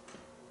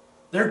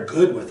 They're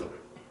good with them.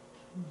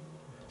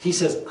 He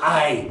says,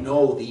 I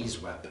know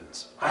these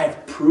weapons.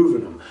 I've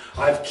proven them.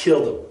 I've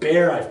killed a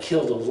bear. I've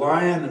killed a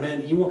lion.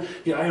 Man,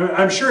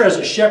 I'm sure as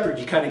a shepherd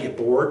you kind of get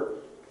bored.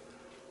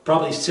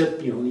 Probably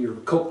sit, you know, your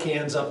Coke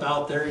cans up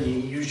out there and you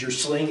use your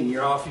sling and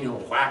you're off, you know,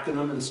 whacking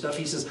them and stuff.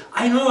 He says,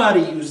 I know how to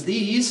use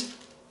these.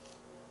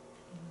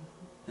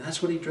 And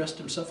that's what he dressed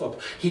himself up.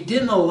 He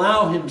didn't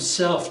allow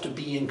himself to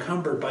be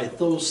encumbered by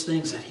those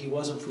things that he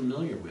wasn't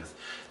familiar with.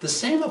 The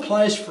same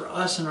applies for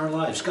us in our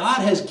lives. God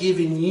has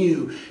given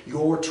you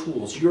your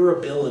tools, your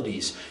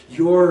abilities,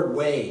 your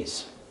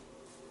ways.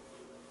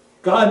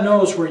 God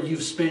knows where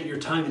you've spent your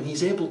time and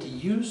he's able to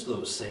use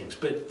those things.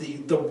 But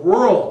the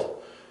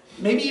world,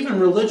 maybe even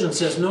religion,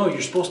 says, no,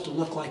 you're supposed to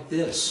look like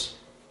this.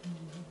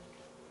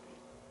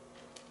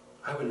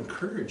 I would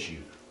encourage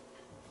you,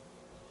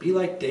 be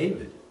like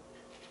David.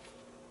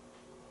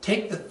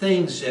 Take the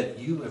things that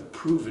you have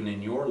proven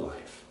in your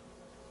life.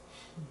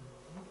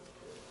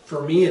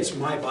 For me, it's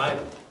my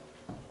Bible.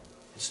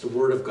 It's the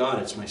Word of God.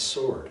 It's my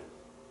sword.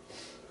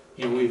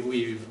 You know,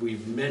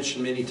 we've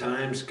mentioned many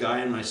times, Guy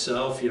and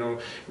myself, you know,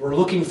 we're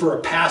looking for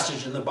a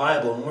passage in the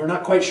Bible, and we're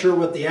not quite sure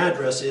what the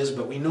address is,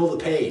 but we know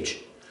the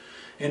page.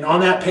 And on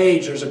that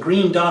page, there's a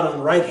green dot on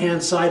the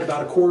right-hand side,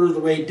 about a quarter of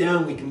the way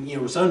down. We can, you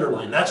know, it's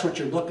underlined. That's what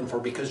you're looking for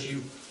because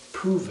you've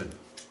proven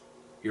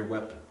your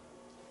weapon.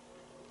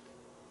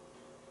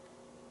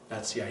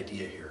 That's the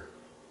idea here.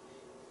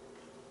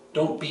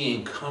 Don't be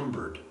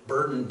encumbered,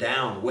 burdened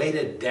down,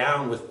 weighted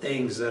down with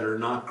things that are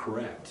not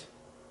correct.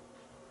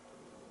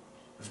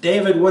 If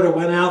David would have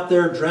went out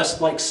there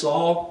dressed like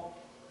Saul,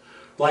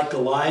 like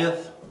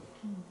Goliath,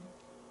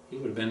 he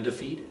would have been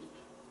defeated.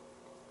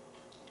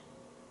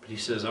 But he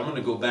says, I'm going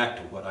to go back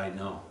to what I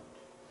know.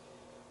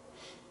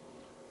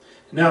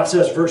 Now it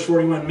says, verse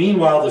 41,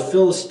 meanwhile the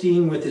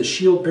Philistine with his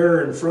shield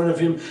bearer in front of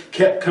him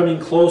kept coming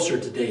closer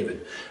to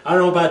David. I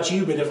don't know about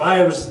you, but if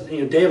I was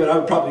David, I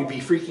would probably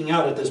be freaking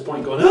out at this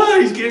point going,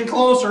 he's getting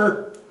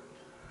closer.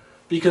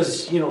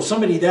 Because,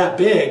 somebody that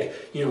big,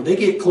 they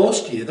get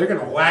close to you. They're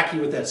going to whack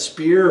you with that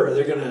spear or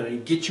they're going to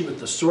get you with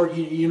the sword.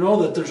 You know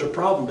that there's a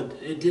problem, but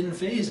it didn't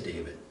faze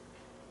David.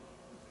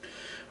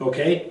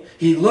 Okay?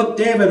 He looked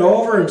David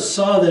over and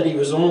saw that he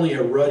was only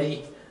a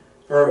boy,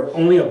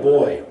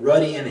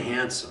 ruddy and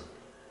handsome.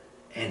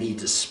 And he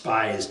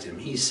despised him.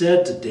 He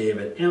said to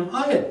David, am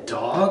I a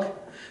dog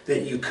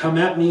that you come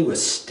at me with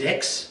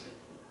sticks?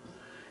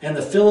 And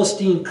the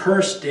Philistine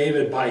cursed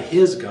David by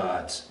his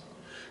gods.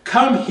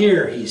 Come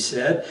here, he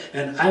said,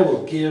 and I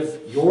will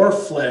give your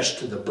flesh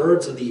to the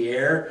birds of the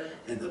air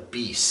and the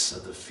beasts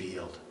of the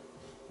field.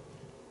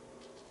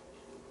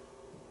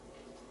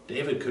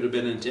 David could have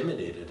been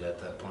intimidated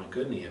at that point,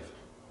 couldn't he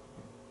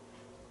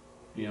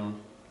have?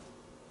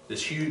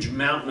 This huge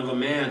mountain of a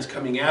man's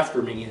coming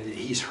after me and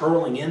he's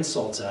hurling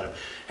insults at him.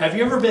 Have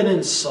you ever been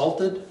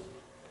insulted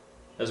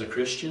as a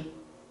Christian?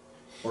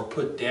 Or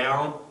put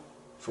down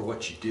for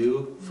what you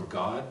do for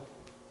God?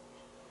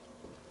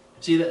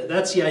 See,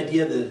 that's the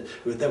idea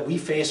that we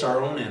face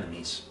our own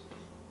enemies.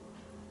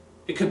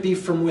 It could be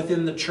from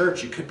within the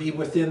church. It could be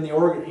within the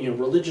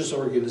religious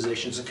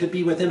organizations. It could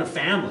be within a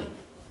family.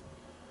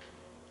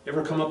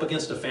 Ever come up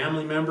against a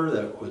family member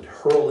that would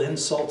hurl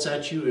insults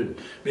at you and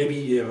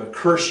maybe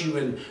curse you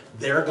in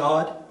their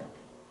God?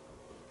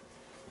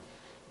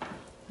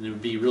 And it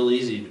would be real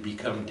easy to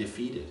become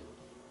defeated.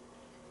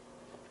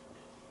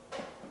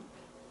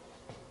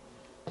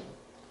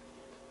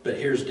 But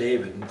here's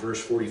David in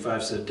verse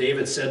 45 says,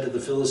 David said to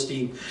the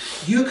Philistine,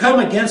 you come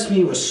against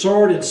me with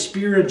sword and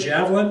spear and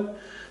javelin,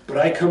 but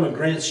I come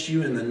against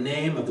you in the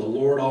name of the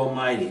Lord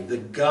Almighty, the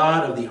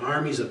God of the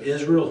armies of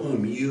Israel,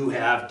 whom you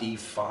have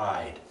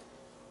defied.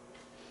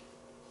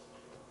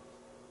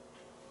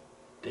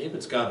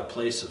 David's got a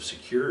place of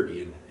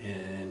security,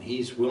 and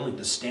he's willing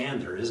to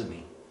stand there, isn't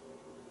he?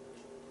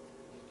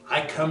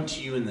 I come to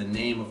you in the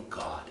name of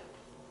God.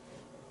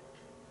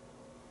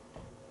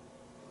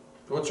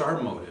 What's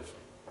our motive?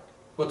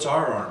 What's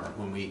our armor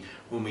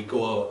when we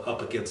go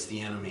up against the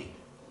enemy?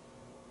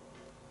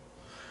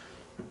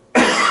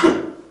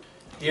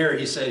 Here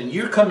he said,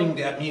 you're coming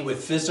at me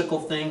with physical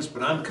things,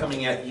 but I'm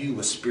coming at you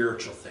with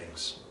spiritual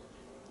things.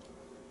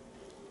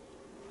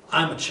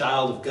 I'm a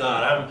child of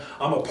God.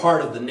 I'm a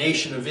part of the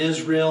nation of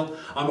Israel.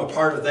 I'm a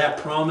part of that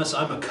promise.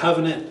 I'm a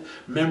covenant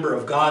member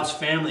of God's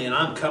family, and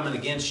I'm coming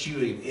against you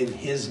in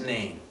His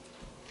name.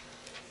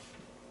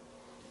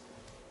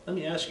 Let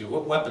me ask you,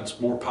 what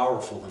weapon's more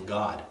powerful than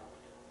God?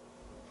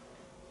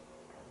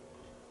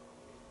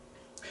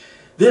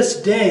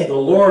 This day the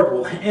Lord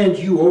will hand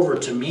you over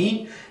to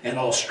me, and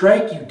I'll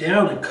strike you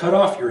down and cut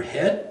off your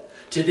head.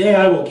 Today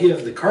I will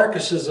give the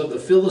carcasses of the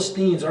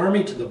Philistines'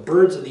 army to the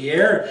birds of the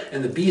air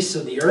and the beasts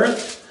of the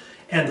earth,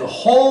 and the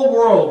whole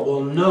world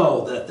will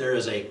know that there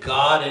is a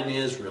God in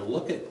Israel.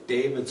 Look at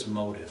David's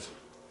motive.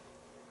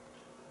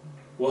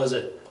 Was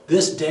it,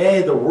 this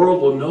day the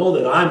world will know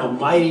that I'm a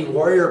mighty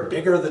warrior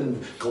bigger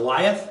than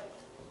Goliath?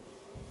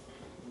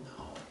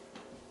 No.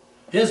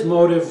 His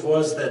motive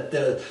was that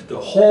the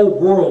whole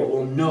world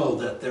will know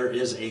that there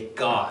is a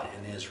God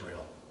in Israel.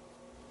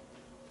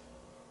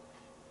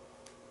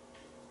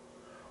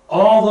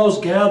 All those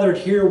gathered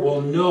here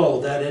will know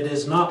that it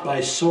is not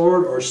by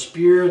sword or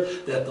spear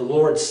that the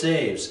Lord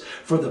saves.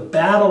 For the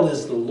battle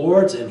is the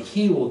Lord's, and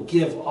He will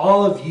give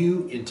all of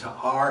you into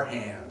our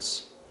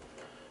hands.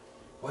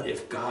 What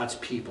if God's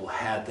people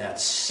had that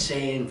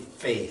same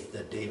faith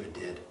that David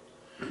did?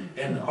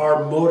 And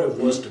our motive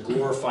was to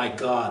glorify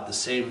God the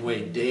same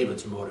way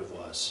David's motive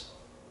was.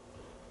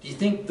 Do you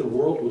think the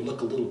world would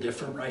look a little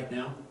different right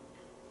now?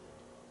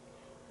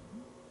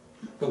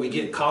 But we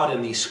get caught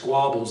in these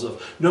squabbles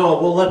of,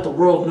 no, we'll let the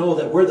world know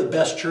that we're the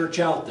best church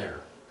out there.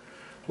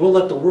 We'll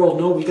let the world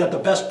know we got the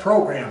best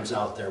programs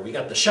out there. We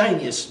got the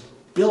shiniest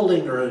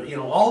building, or, you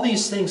know, all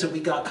these things that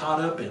we got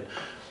caught up in.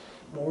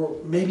 Or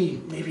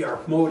maybe our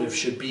motive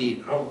should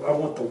be, I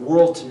want the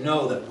world to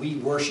know that we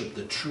worship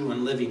the true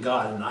and living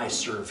God and I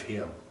serve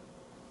Him.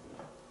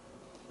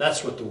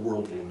 That's what the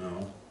world will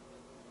know.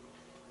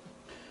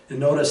 And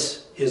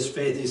notice his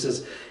faith. He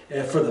says,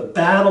 for the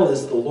battle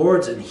is the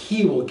Lord's, and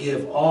He will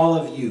give all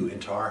of you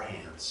into our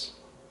hands.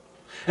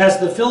 As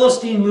the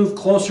Philistine moved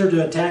closer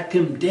to attack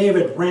him,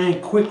 David ran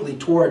quickly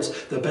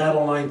towards the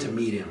battle line to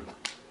meet him.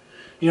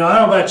 You know, I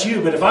don't know about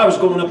you, but if I was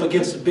going up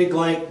against a big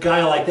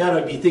guy like that,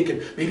 I'd be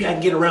thinking, maybe I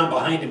can get around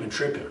behind him and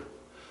trip him.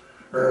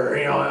 Or,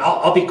 you know,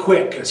 I'll be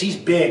quick because he's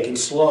big and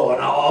slow,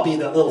 and I'll be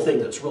that little thing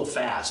that's real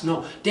fast.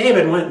 No,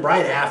 David went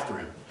right after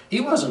him.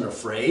 He wasn't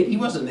afraid. He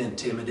wasn't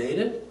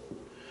intimidated.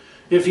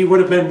 If he would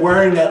have been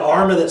wearing that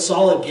armor that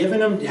Saul had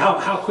given him,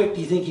 how quick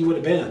do you think he would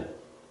have been?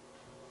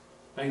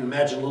 I can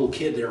imagine a little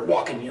kid there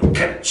walking, you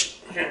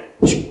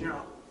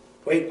know,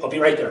 wait, I'll be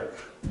right there.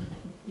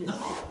 No.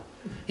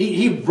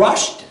 He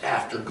rushed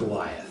after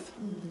Goliath.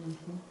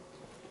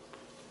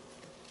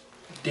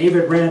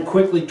 David ran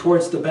quickly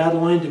towards the battle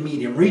line to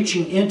meet him.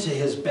 Reaching into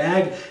his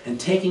bag and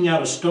taking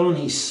out a stone,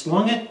 he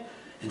slung it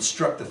and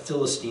struck the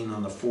Philistine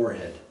on the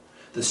forehead.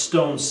 The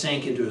stone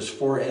sank into his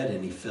forehead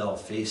and he fell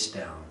face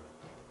down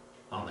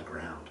on the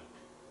ground.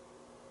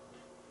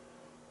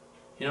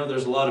 You know,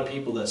 there's a lot of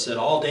people that said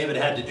all David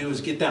had to do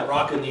was get that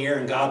rock in the air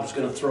and God was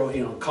going to throw,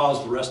 you know,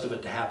 cause the rest of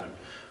it to happen.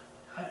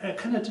 I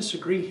kind of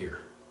disagree here.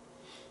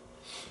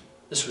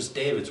 This was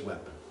David's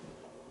weapon.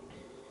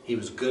 He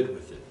was good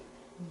with it.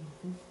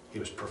 He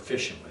was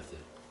proficient with it.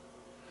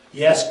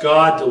 Yes,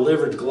 God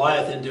delivered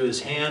Goliath into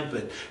his hand,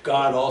 but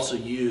God also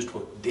used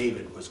what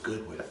David was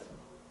good with.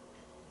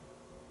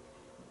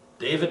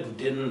 David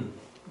didn't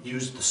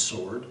use the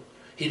sword.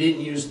 He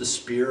didn't use the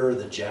spear or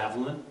the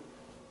javelin.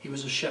 He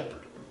was a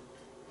shepherd.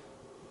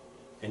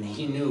 And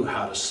he knew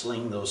how to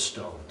sling those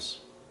stones.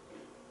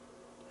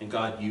 And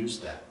God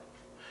used that.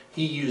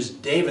 He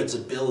used David's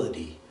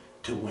ability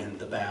to win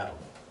the battle.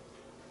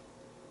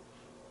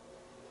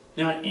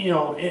 Now, you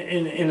know,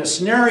 in a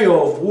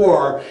scenario of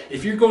war,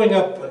 if you're going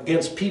up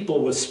against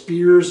people with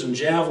spears and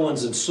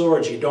javelins and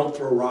swords, you don't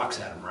throw rocks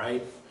at them,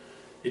 right?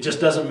 It just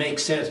doesn't make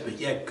sense, but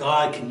yet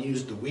God can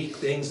use the weak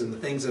things and the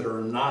things that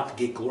are not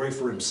to get glory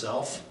for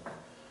Himself.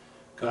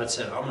 God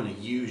said, I'm going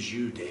to use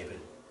you, David,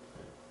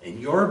 and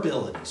your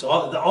abilities. So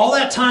all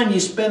that time you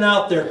spent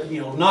out there,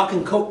 you know,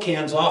 knocking Coke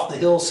cans off the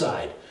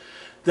hillside,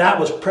 that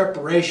was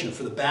preparation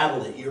for the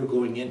battle that you're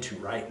going into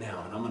right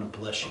now, and I'm going to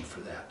bless you for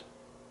that.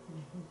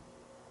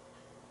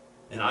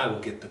 And I will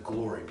get the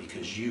glory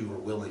because you were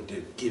willing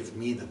to give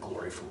me the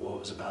glory for what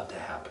was about to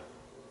happen.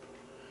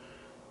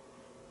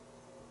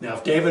 Now,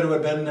 if David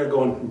would have been there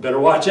going, better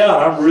watch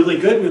out, I'm really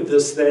good with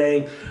this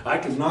thing. I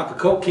can knock a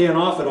Coke can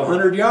off at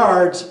 100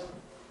 yards.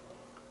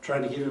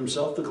 Trying to give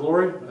himself the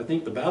glory, I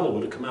think the battle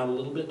would have come out a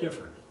little bit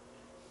different.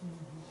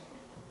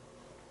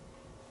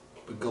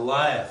 But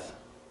Goliath,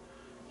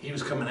 he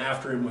was coming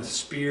after him with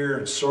spear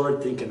and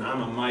sword, thinking,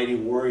 I'm a mighty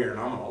warrior and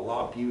I'm going to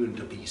lop you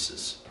into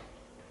pieces.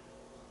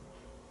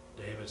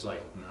 David's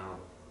like, no,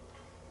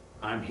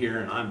 I'm here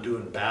and I'm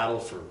doing battle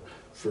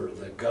for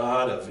the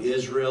God of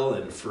Israel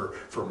and for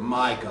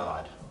my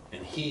God.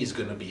 And He's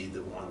going to be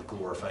the one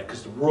glorified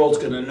because the world's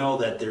going to know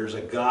that there's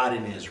a God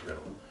in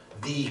Israel,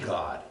 the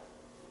God.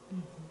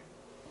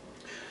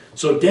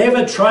 So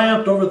David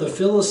triumphed over the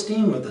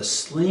Philistine with a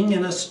sling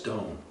and a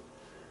stone.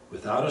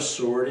 Without a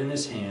sword in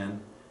his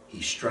hand,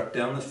 he struck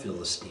down the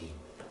Philistine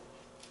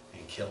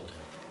and killed him.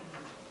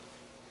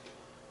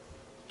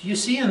 Do you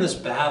see in this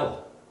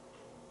battle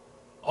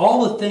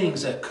all the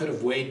things that could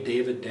have weighed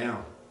David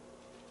down?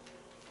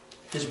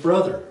 His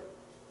brother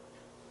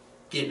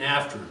getting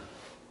after him.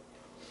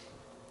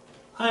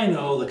 I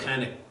know the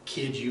kind of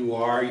kid you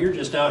are. You're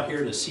just out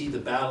here to see the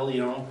battle,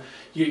 you know.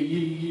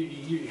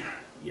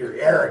 You're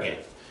arrogant.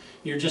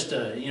 You're just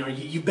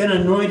you've been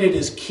anointed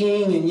as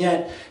king, and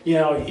yet,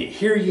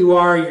 here you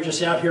are, you're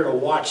just out here to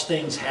watch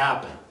things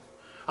happen.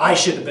 I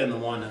should have been the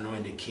one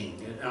anointed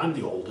king. I'm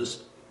the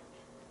oldest.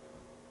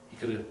 He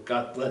could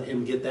have let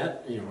him get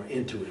that,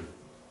 into him.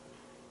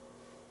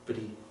 But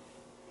he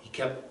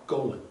kept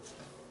going.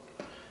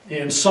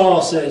 And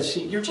Saul says,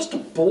 you're just a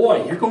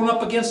boy. You're going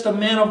up against a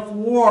man of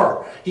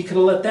war. He could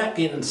have let that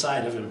get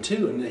inside of him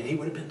too, and he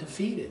would have been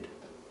defeated.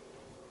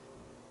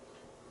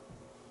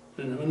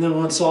 And then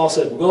when Saul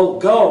said, well,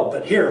 go,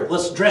 but here,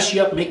 let's dress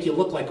you up and make you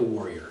look like a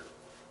warrior.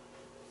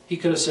 He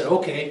could have said,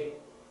 okay,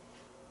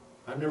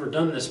 I've never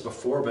done this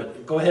before,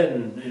 but go ahead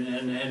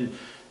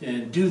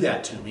and do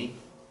that to me.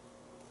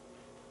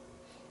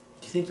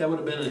 Do you think that would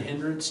have been a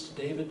hindrance to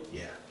David?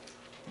 Yeah.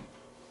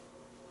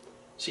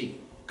 See,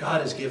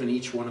 God has given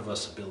each one of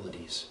us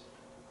abilities.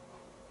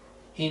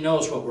 He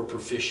knows what we're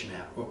proficient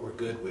at, what we're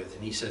good with,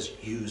 and he says,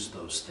 use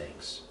those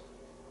things.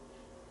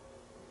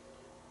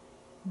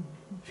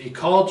 If he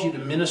called you to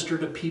minister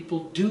to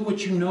people, do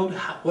what you know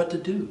what to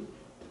do.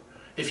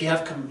 If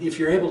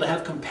you're able to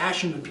have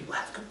compassion with people,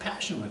 have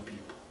compassion with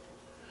people.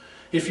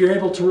 If you're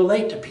able to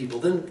relate to people,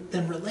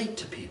 then relate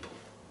to people.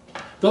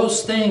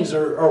 Those things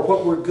are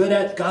what we're good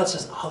at. God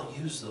says, I'll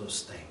use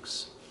those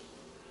things.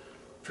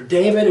 For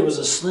David, it was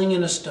a sling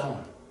and a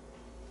stone.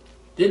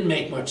 Didn't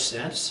make much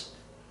sense,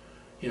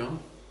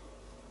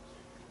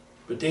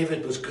 But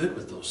David was good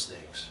with those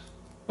things.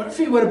 What if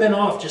he would have been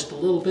off just a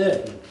little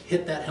bit and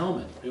hit that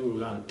helmet? It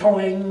would have gone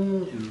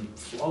toing and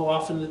flow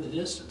off into the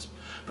distance.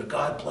 But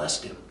God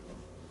blessed him.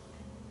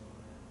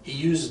 He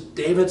used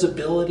David's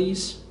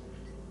abilities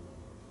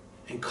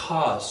and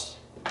caused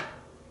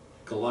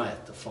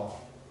Goliath to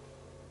fall.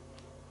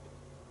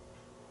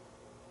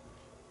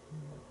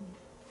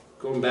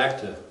 Going back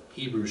to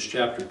Hebrews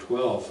chapter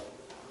 12.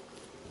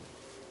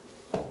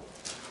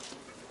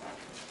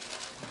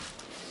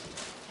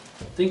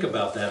 Think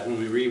about that when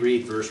we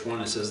reread verse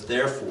 1. It says,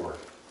 therefore,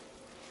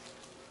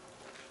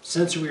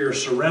 since we are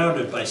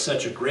surrounded by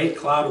such a great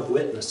cloud of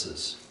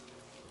witnesses,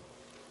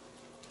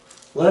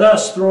 let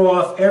us throw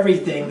off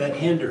everything that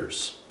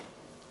hinders.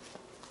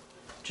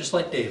 Just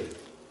like David.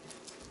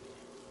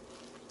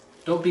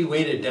 Don't be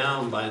weighted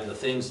down by the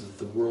things that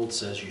the world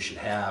says you should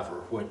have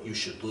or what you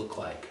should look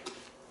like.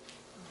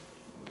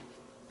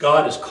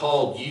 God has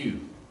called you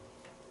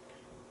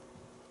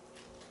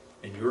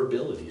and your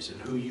abilities and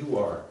who you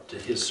are to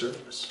his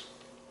service.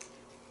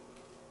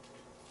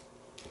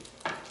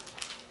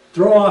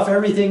 Throw off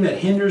everything that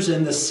hinders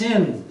and the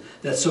sin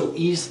that so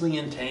easily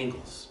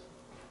entangles.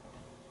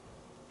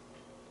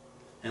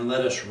 And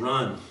let us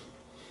run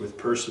with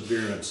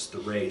perseverance the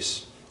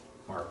race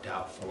marked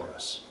out for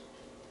us.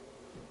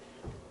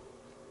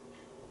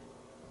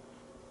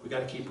 We got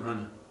to keep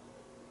running.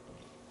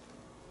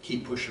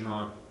 Keep pushing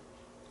on.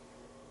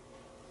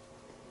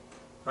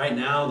 Right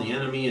now, the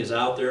enemy is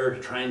out there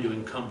trying to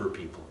encumber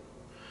people.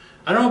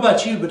 I don't know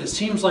about you, but it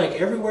seems like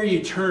everywhere you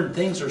turn,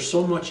 things are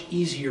so much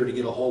easier to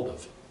get a hold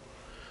of.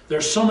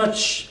 There's so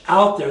much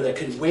out there that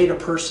could weight a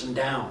person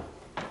down.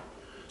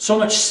 So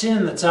much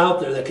sin that's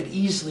out there that could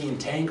easily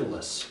entangle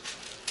us.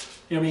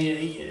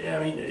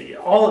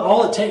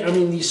 All it takes.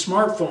 These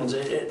smartphones,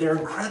 they're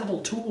incredible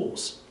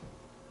tools.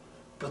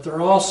 But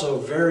they're also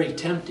very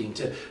tempting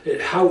to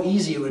how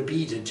easy it would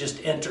be to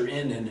just enter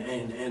in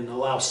and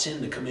allow sin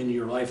to come into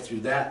your life through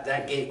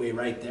that gateway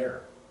right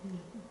there.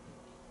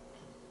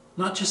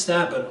 Not just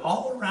that, but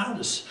all around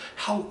us,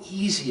 how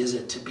easy is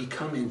it to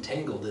become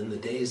entangled in the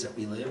days that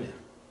we live in?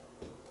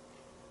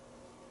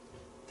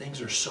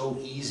 Things are so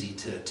easy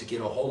to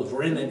get a hold of.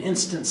 We're in an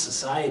instant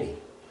society.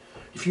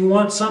 If you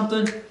want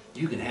something,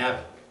 you can have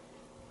it.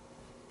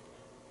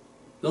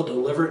 They'll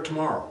deliver it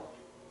tomorrow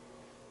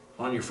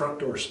on your front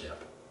doorstep.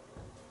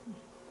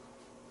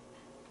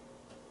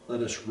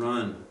 Let us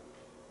run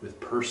with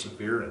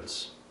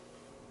perseverance.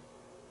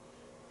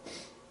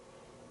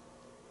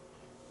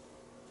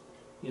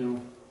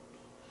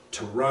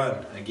 To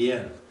run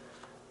again.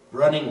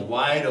 Running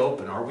wide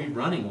open. Are we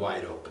running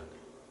wide open?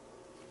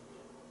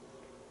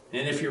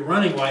 And if you're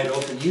running wide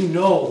open, you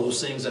know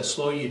those things that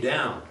slow you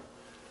down.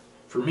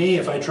 For me,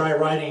 if I try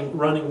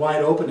running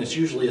wide open, it's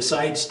usually a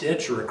side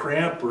stitch or a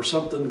cramp or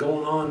something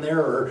going on there,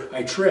 or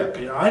I trip.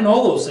 I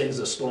know those things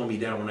that slow me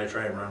down when I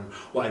try and run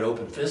wide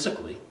open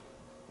physically.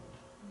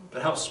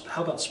 But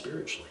how about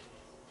spiritually?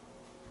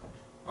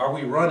 Are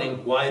we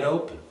running wide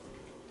open?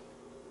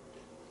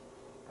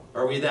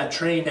 Are we that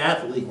trained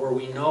athlete where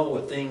we know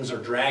what things are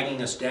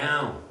dragging us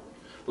down?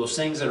 Those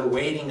things that are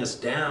weighting us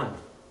down,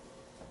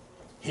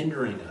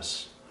 hindering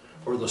us,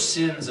 or those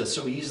sins that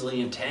so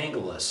easily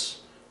entangle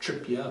us,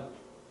 trip you up.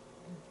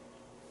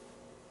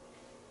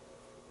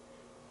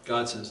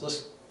 God says,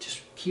 let's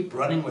just keep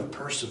running with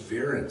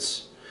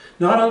perseverance.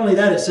 Not only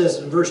that, it says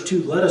in verse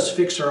 2, let us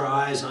fix our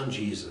eyes on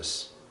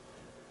Jesus,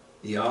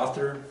 the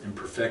author and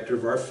perfecter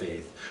of our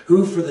faith,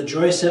 who for the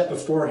joy set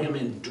before him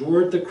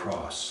endured the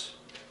cross,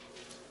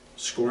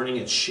 scorning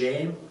its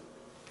shame,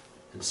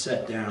 and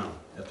sat down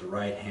at the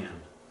right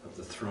hand of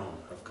the throne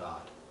of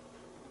God.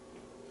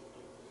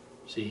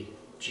 See,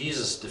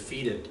 Jesus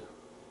defeated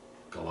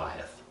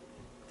Goliath,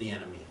 the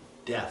enemy,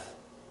 death,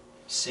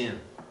 sin,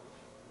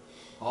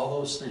 all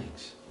those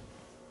things.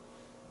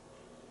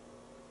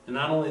 And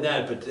not only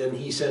that, but then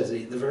he says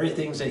the very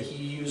things that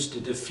he used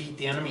to defeat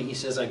the enemy, he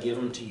says, I give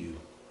them to you.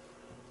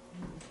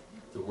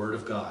 The Word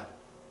of God,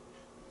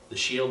 the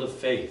shield of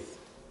faith,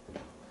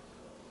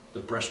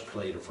 the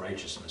breastplate of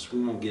righteousness.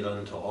 We won't get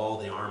into all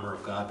the armor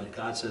of God, but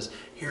God says,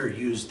 here,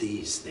 use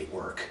these. They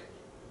work.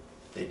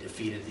 They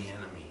defeated the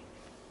enemy.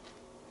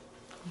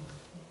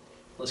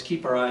 Let's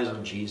keep our eyes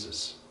on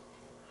Jesus.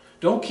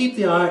 Don't keep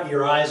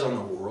your eyes on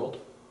the world.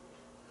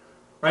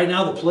 Right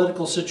now, the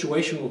political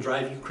situation will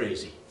drive you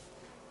crazy.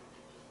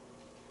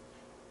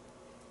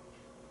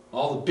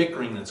 All the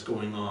bickering that's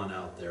going on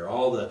out there,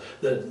 all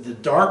the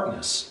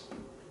darkness.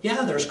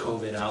 Yeah, there's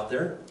COVID out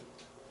there.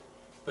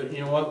 But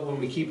you know what? When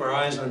we keep our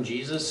eyes on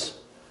Jesus,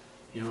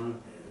 you know,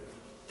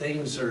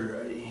 things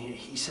are,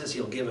 he says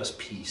he'll give us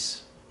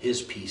peace.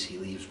 His peace he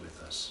leaves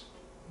with us.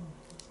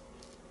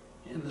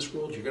 In this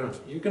world, you're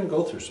gonna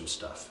go through some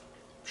stuff.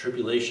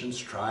 Tribulations,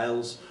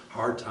 trials,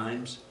 hard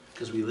times,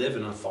 because we live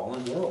in a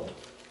fallen world.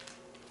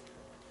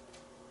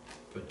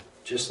 But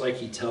just like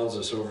he tells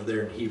us over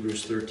there in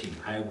Hebrews 13,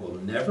 I will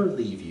never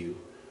leave you,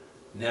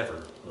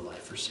 never will I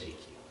forsake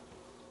you.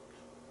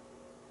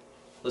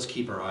 Let's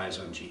keep our eyes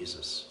on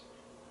Jesus.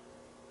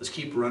 Let's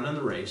keep running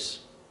the race.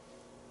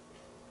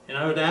 And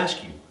I would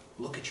ask you,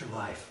 look at your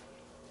life.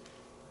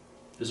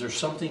 Is there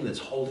something that's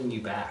holding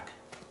you back?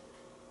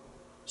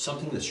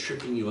 Something that's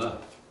tripping you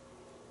up?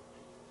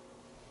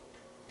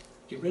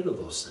 Get rid of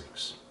those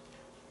things.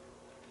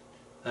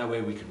 That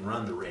way we can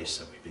run the race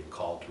that we've been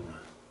called to run.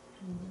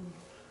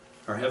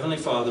 Our Heavenly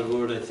Father,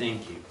 Lord, I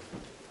thank you.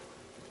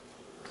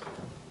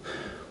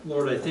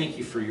 Lord, I thank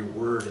you for your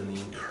word and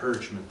the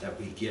encouragement that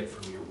we get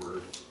from your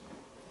word.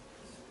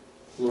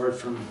 Lord,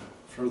 from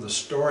the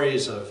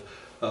stories of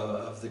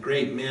the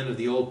great men of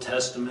the Old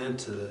Testament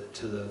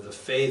to the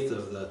faith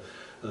of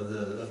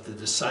the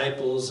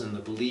disciples and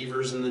the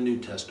believers in the New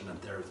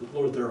Testament there.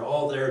 Lord, they're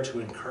all there to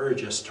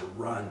encourage us to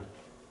run.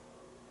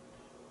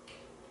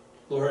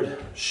 Lord,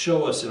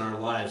 show us in our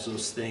lives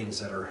those things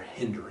that are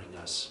hindering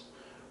us,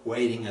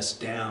 weighting us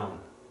down.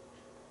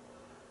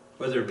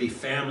 Whether it be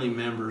family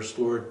members,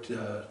 Lord,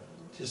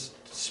 just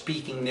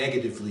speaking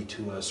negatively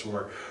to us,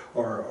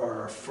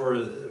 or for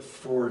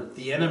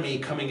the enemy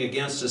coming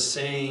against us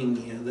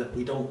saying, you know, that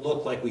we don't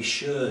look like we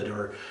should,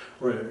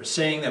 or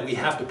saying that we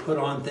have to put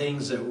on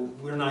things that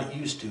we're not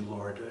used to,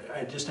 Lord.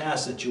 I just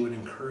ask that you would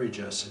encourage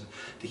us and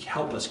to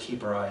help us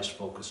keep our eyes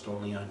focused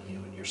only on you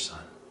and your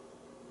Son.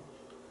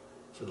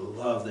 For the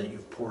love that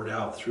you've poured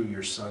out through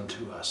your Son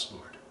to us,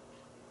 Lord.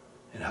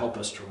 And help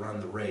us to run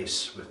the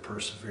race with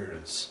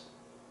perseverance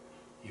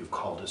you've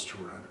called us to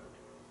run.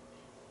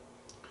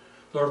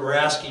 Lord, we're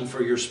asking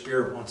for your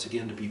Spirit once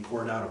again to be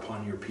poured out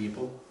upon your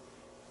people.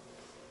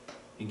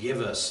 And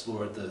give us,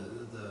 Lord,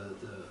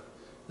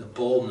 the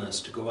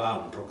boldness to go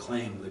out and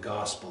proclaim the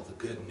gospel,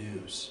 the good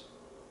news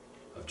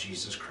of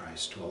Jesus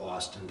Christ to a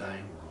lost and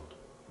dying world.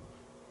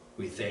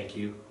 We thank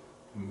you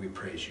and we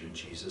praise you in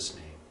Jesus'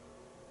 name.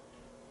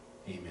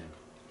 Amen.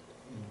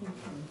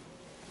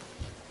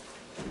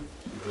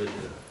 You would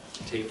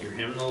take your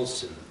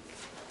hymnals and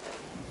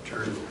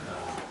turn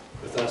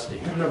with us to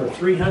hymn number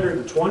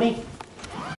 320.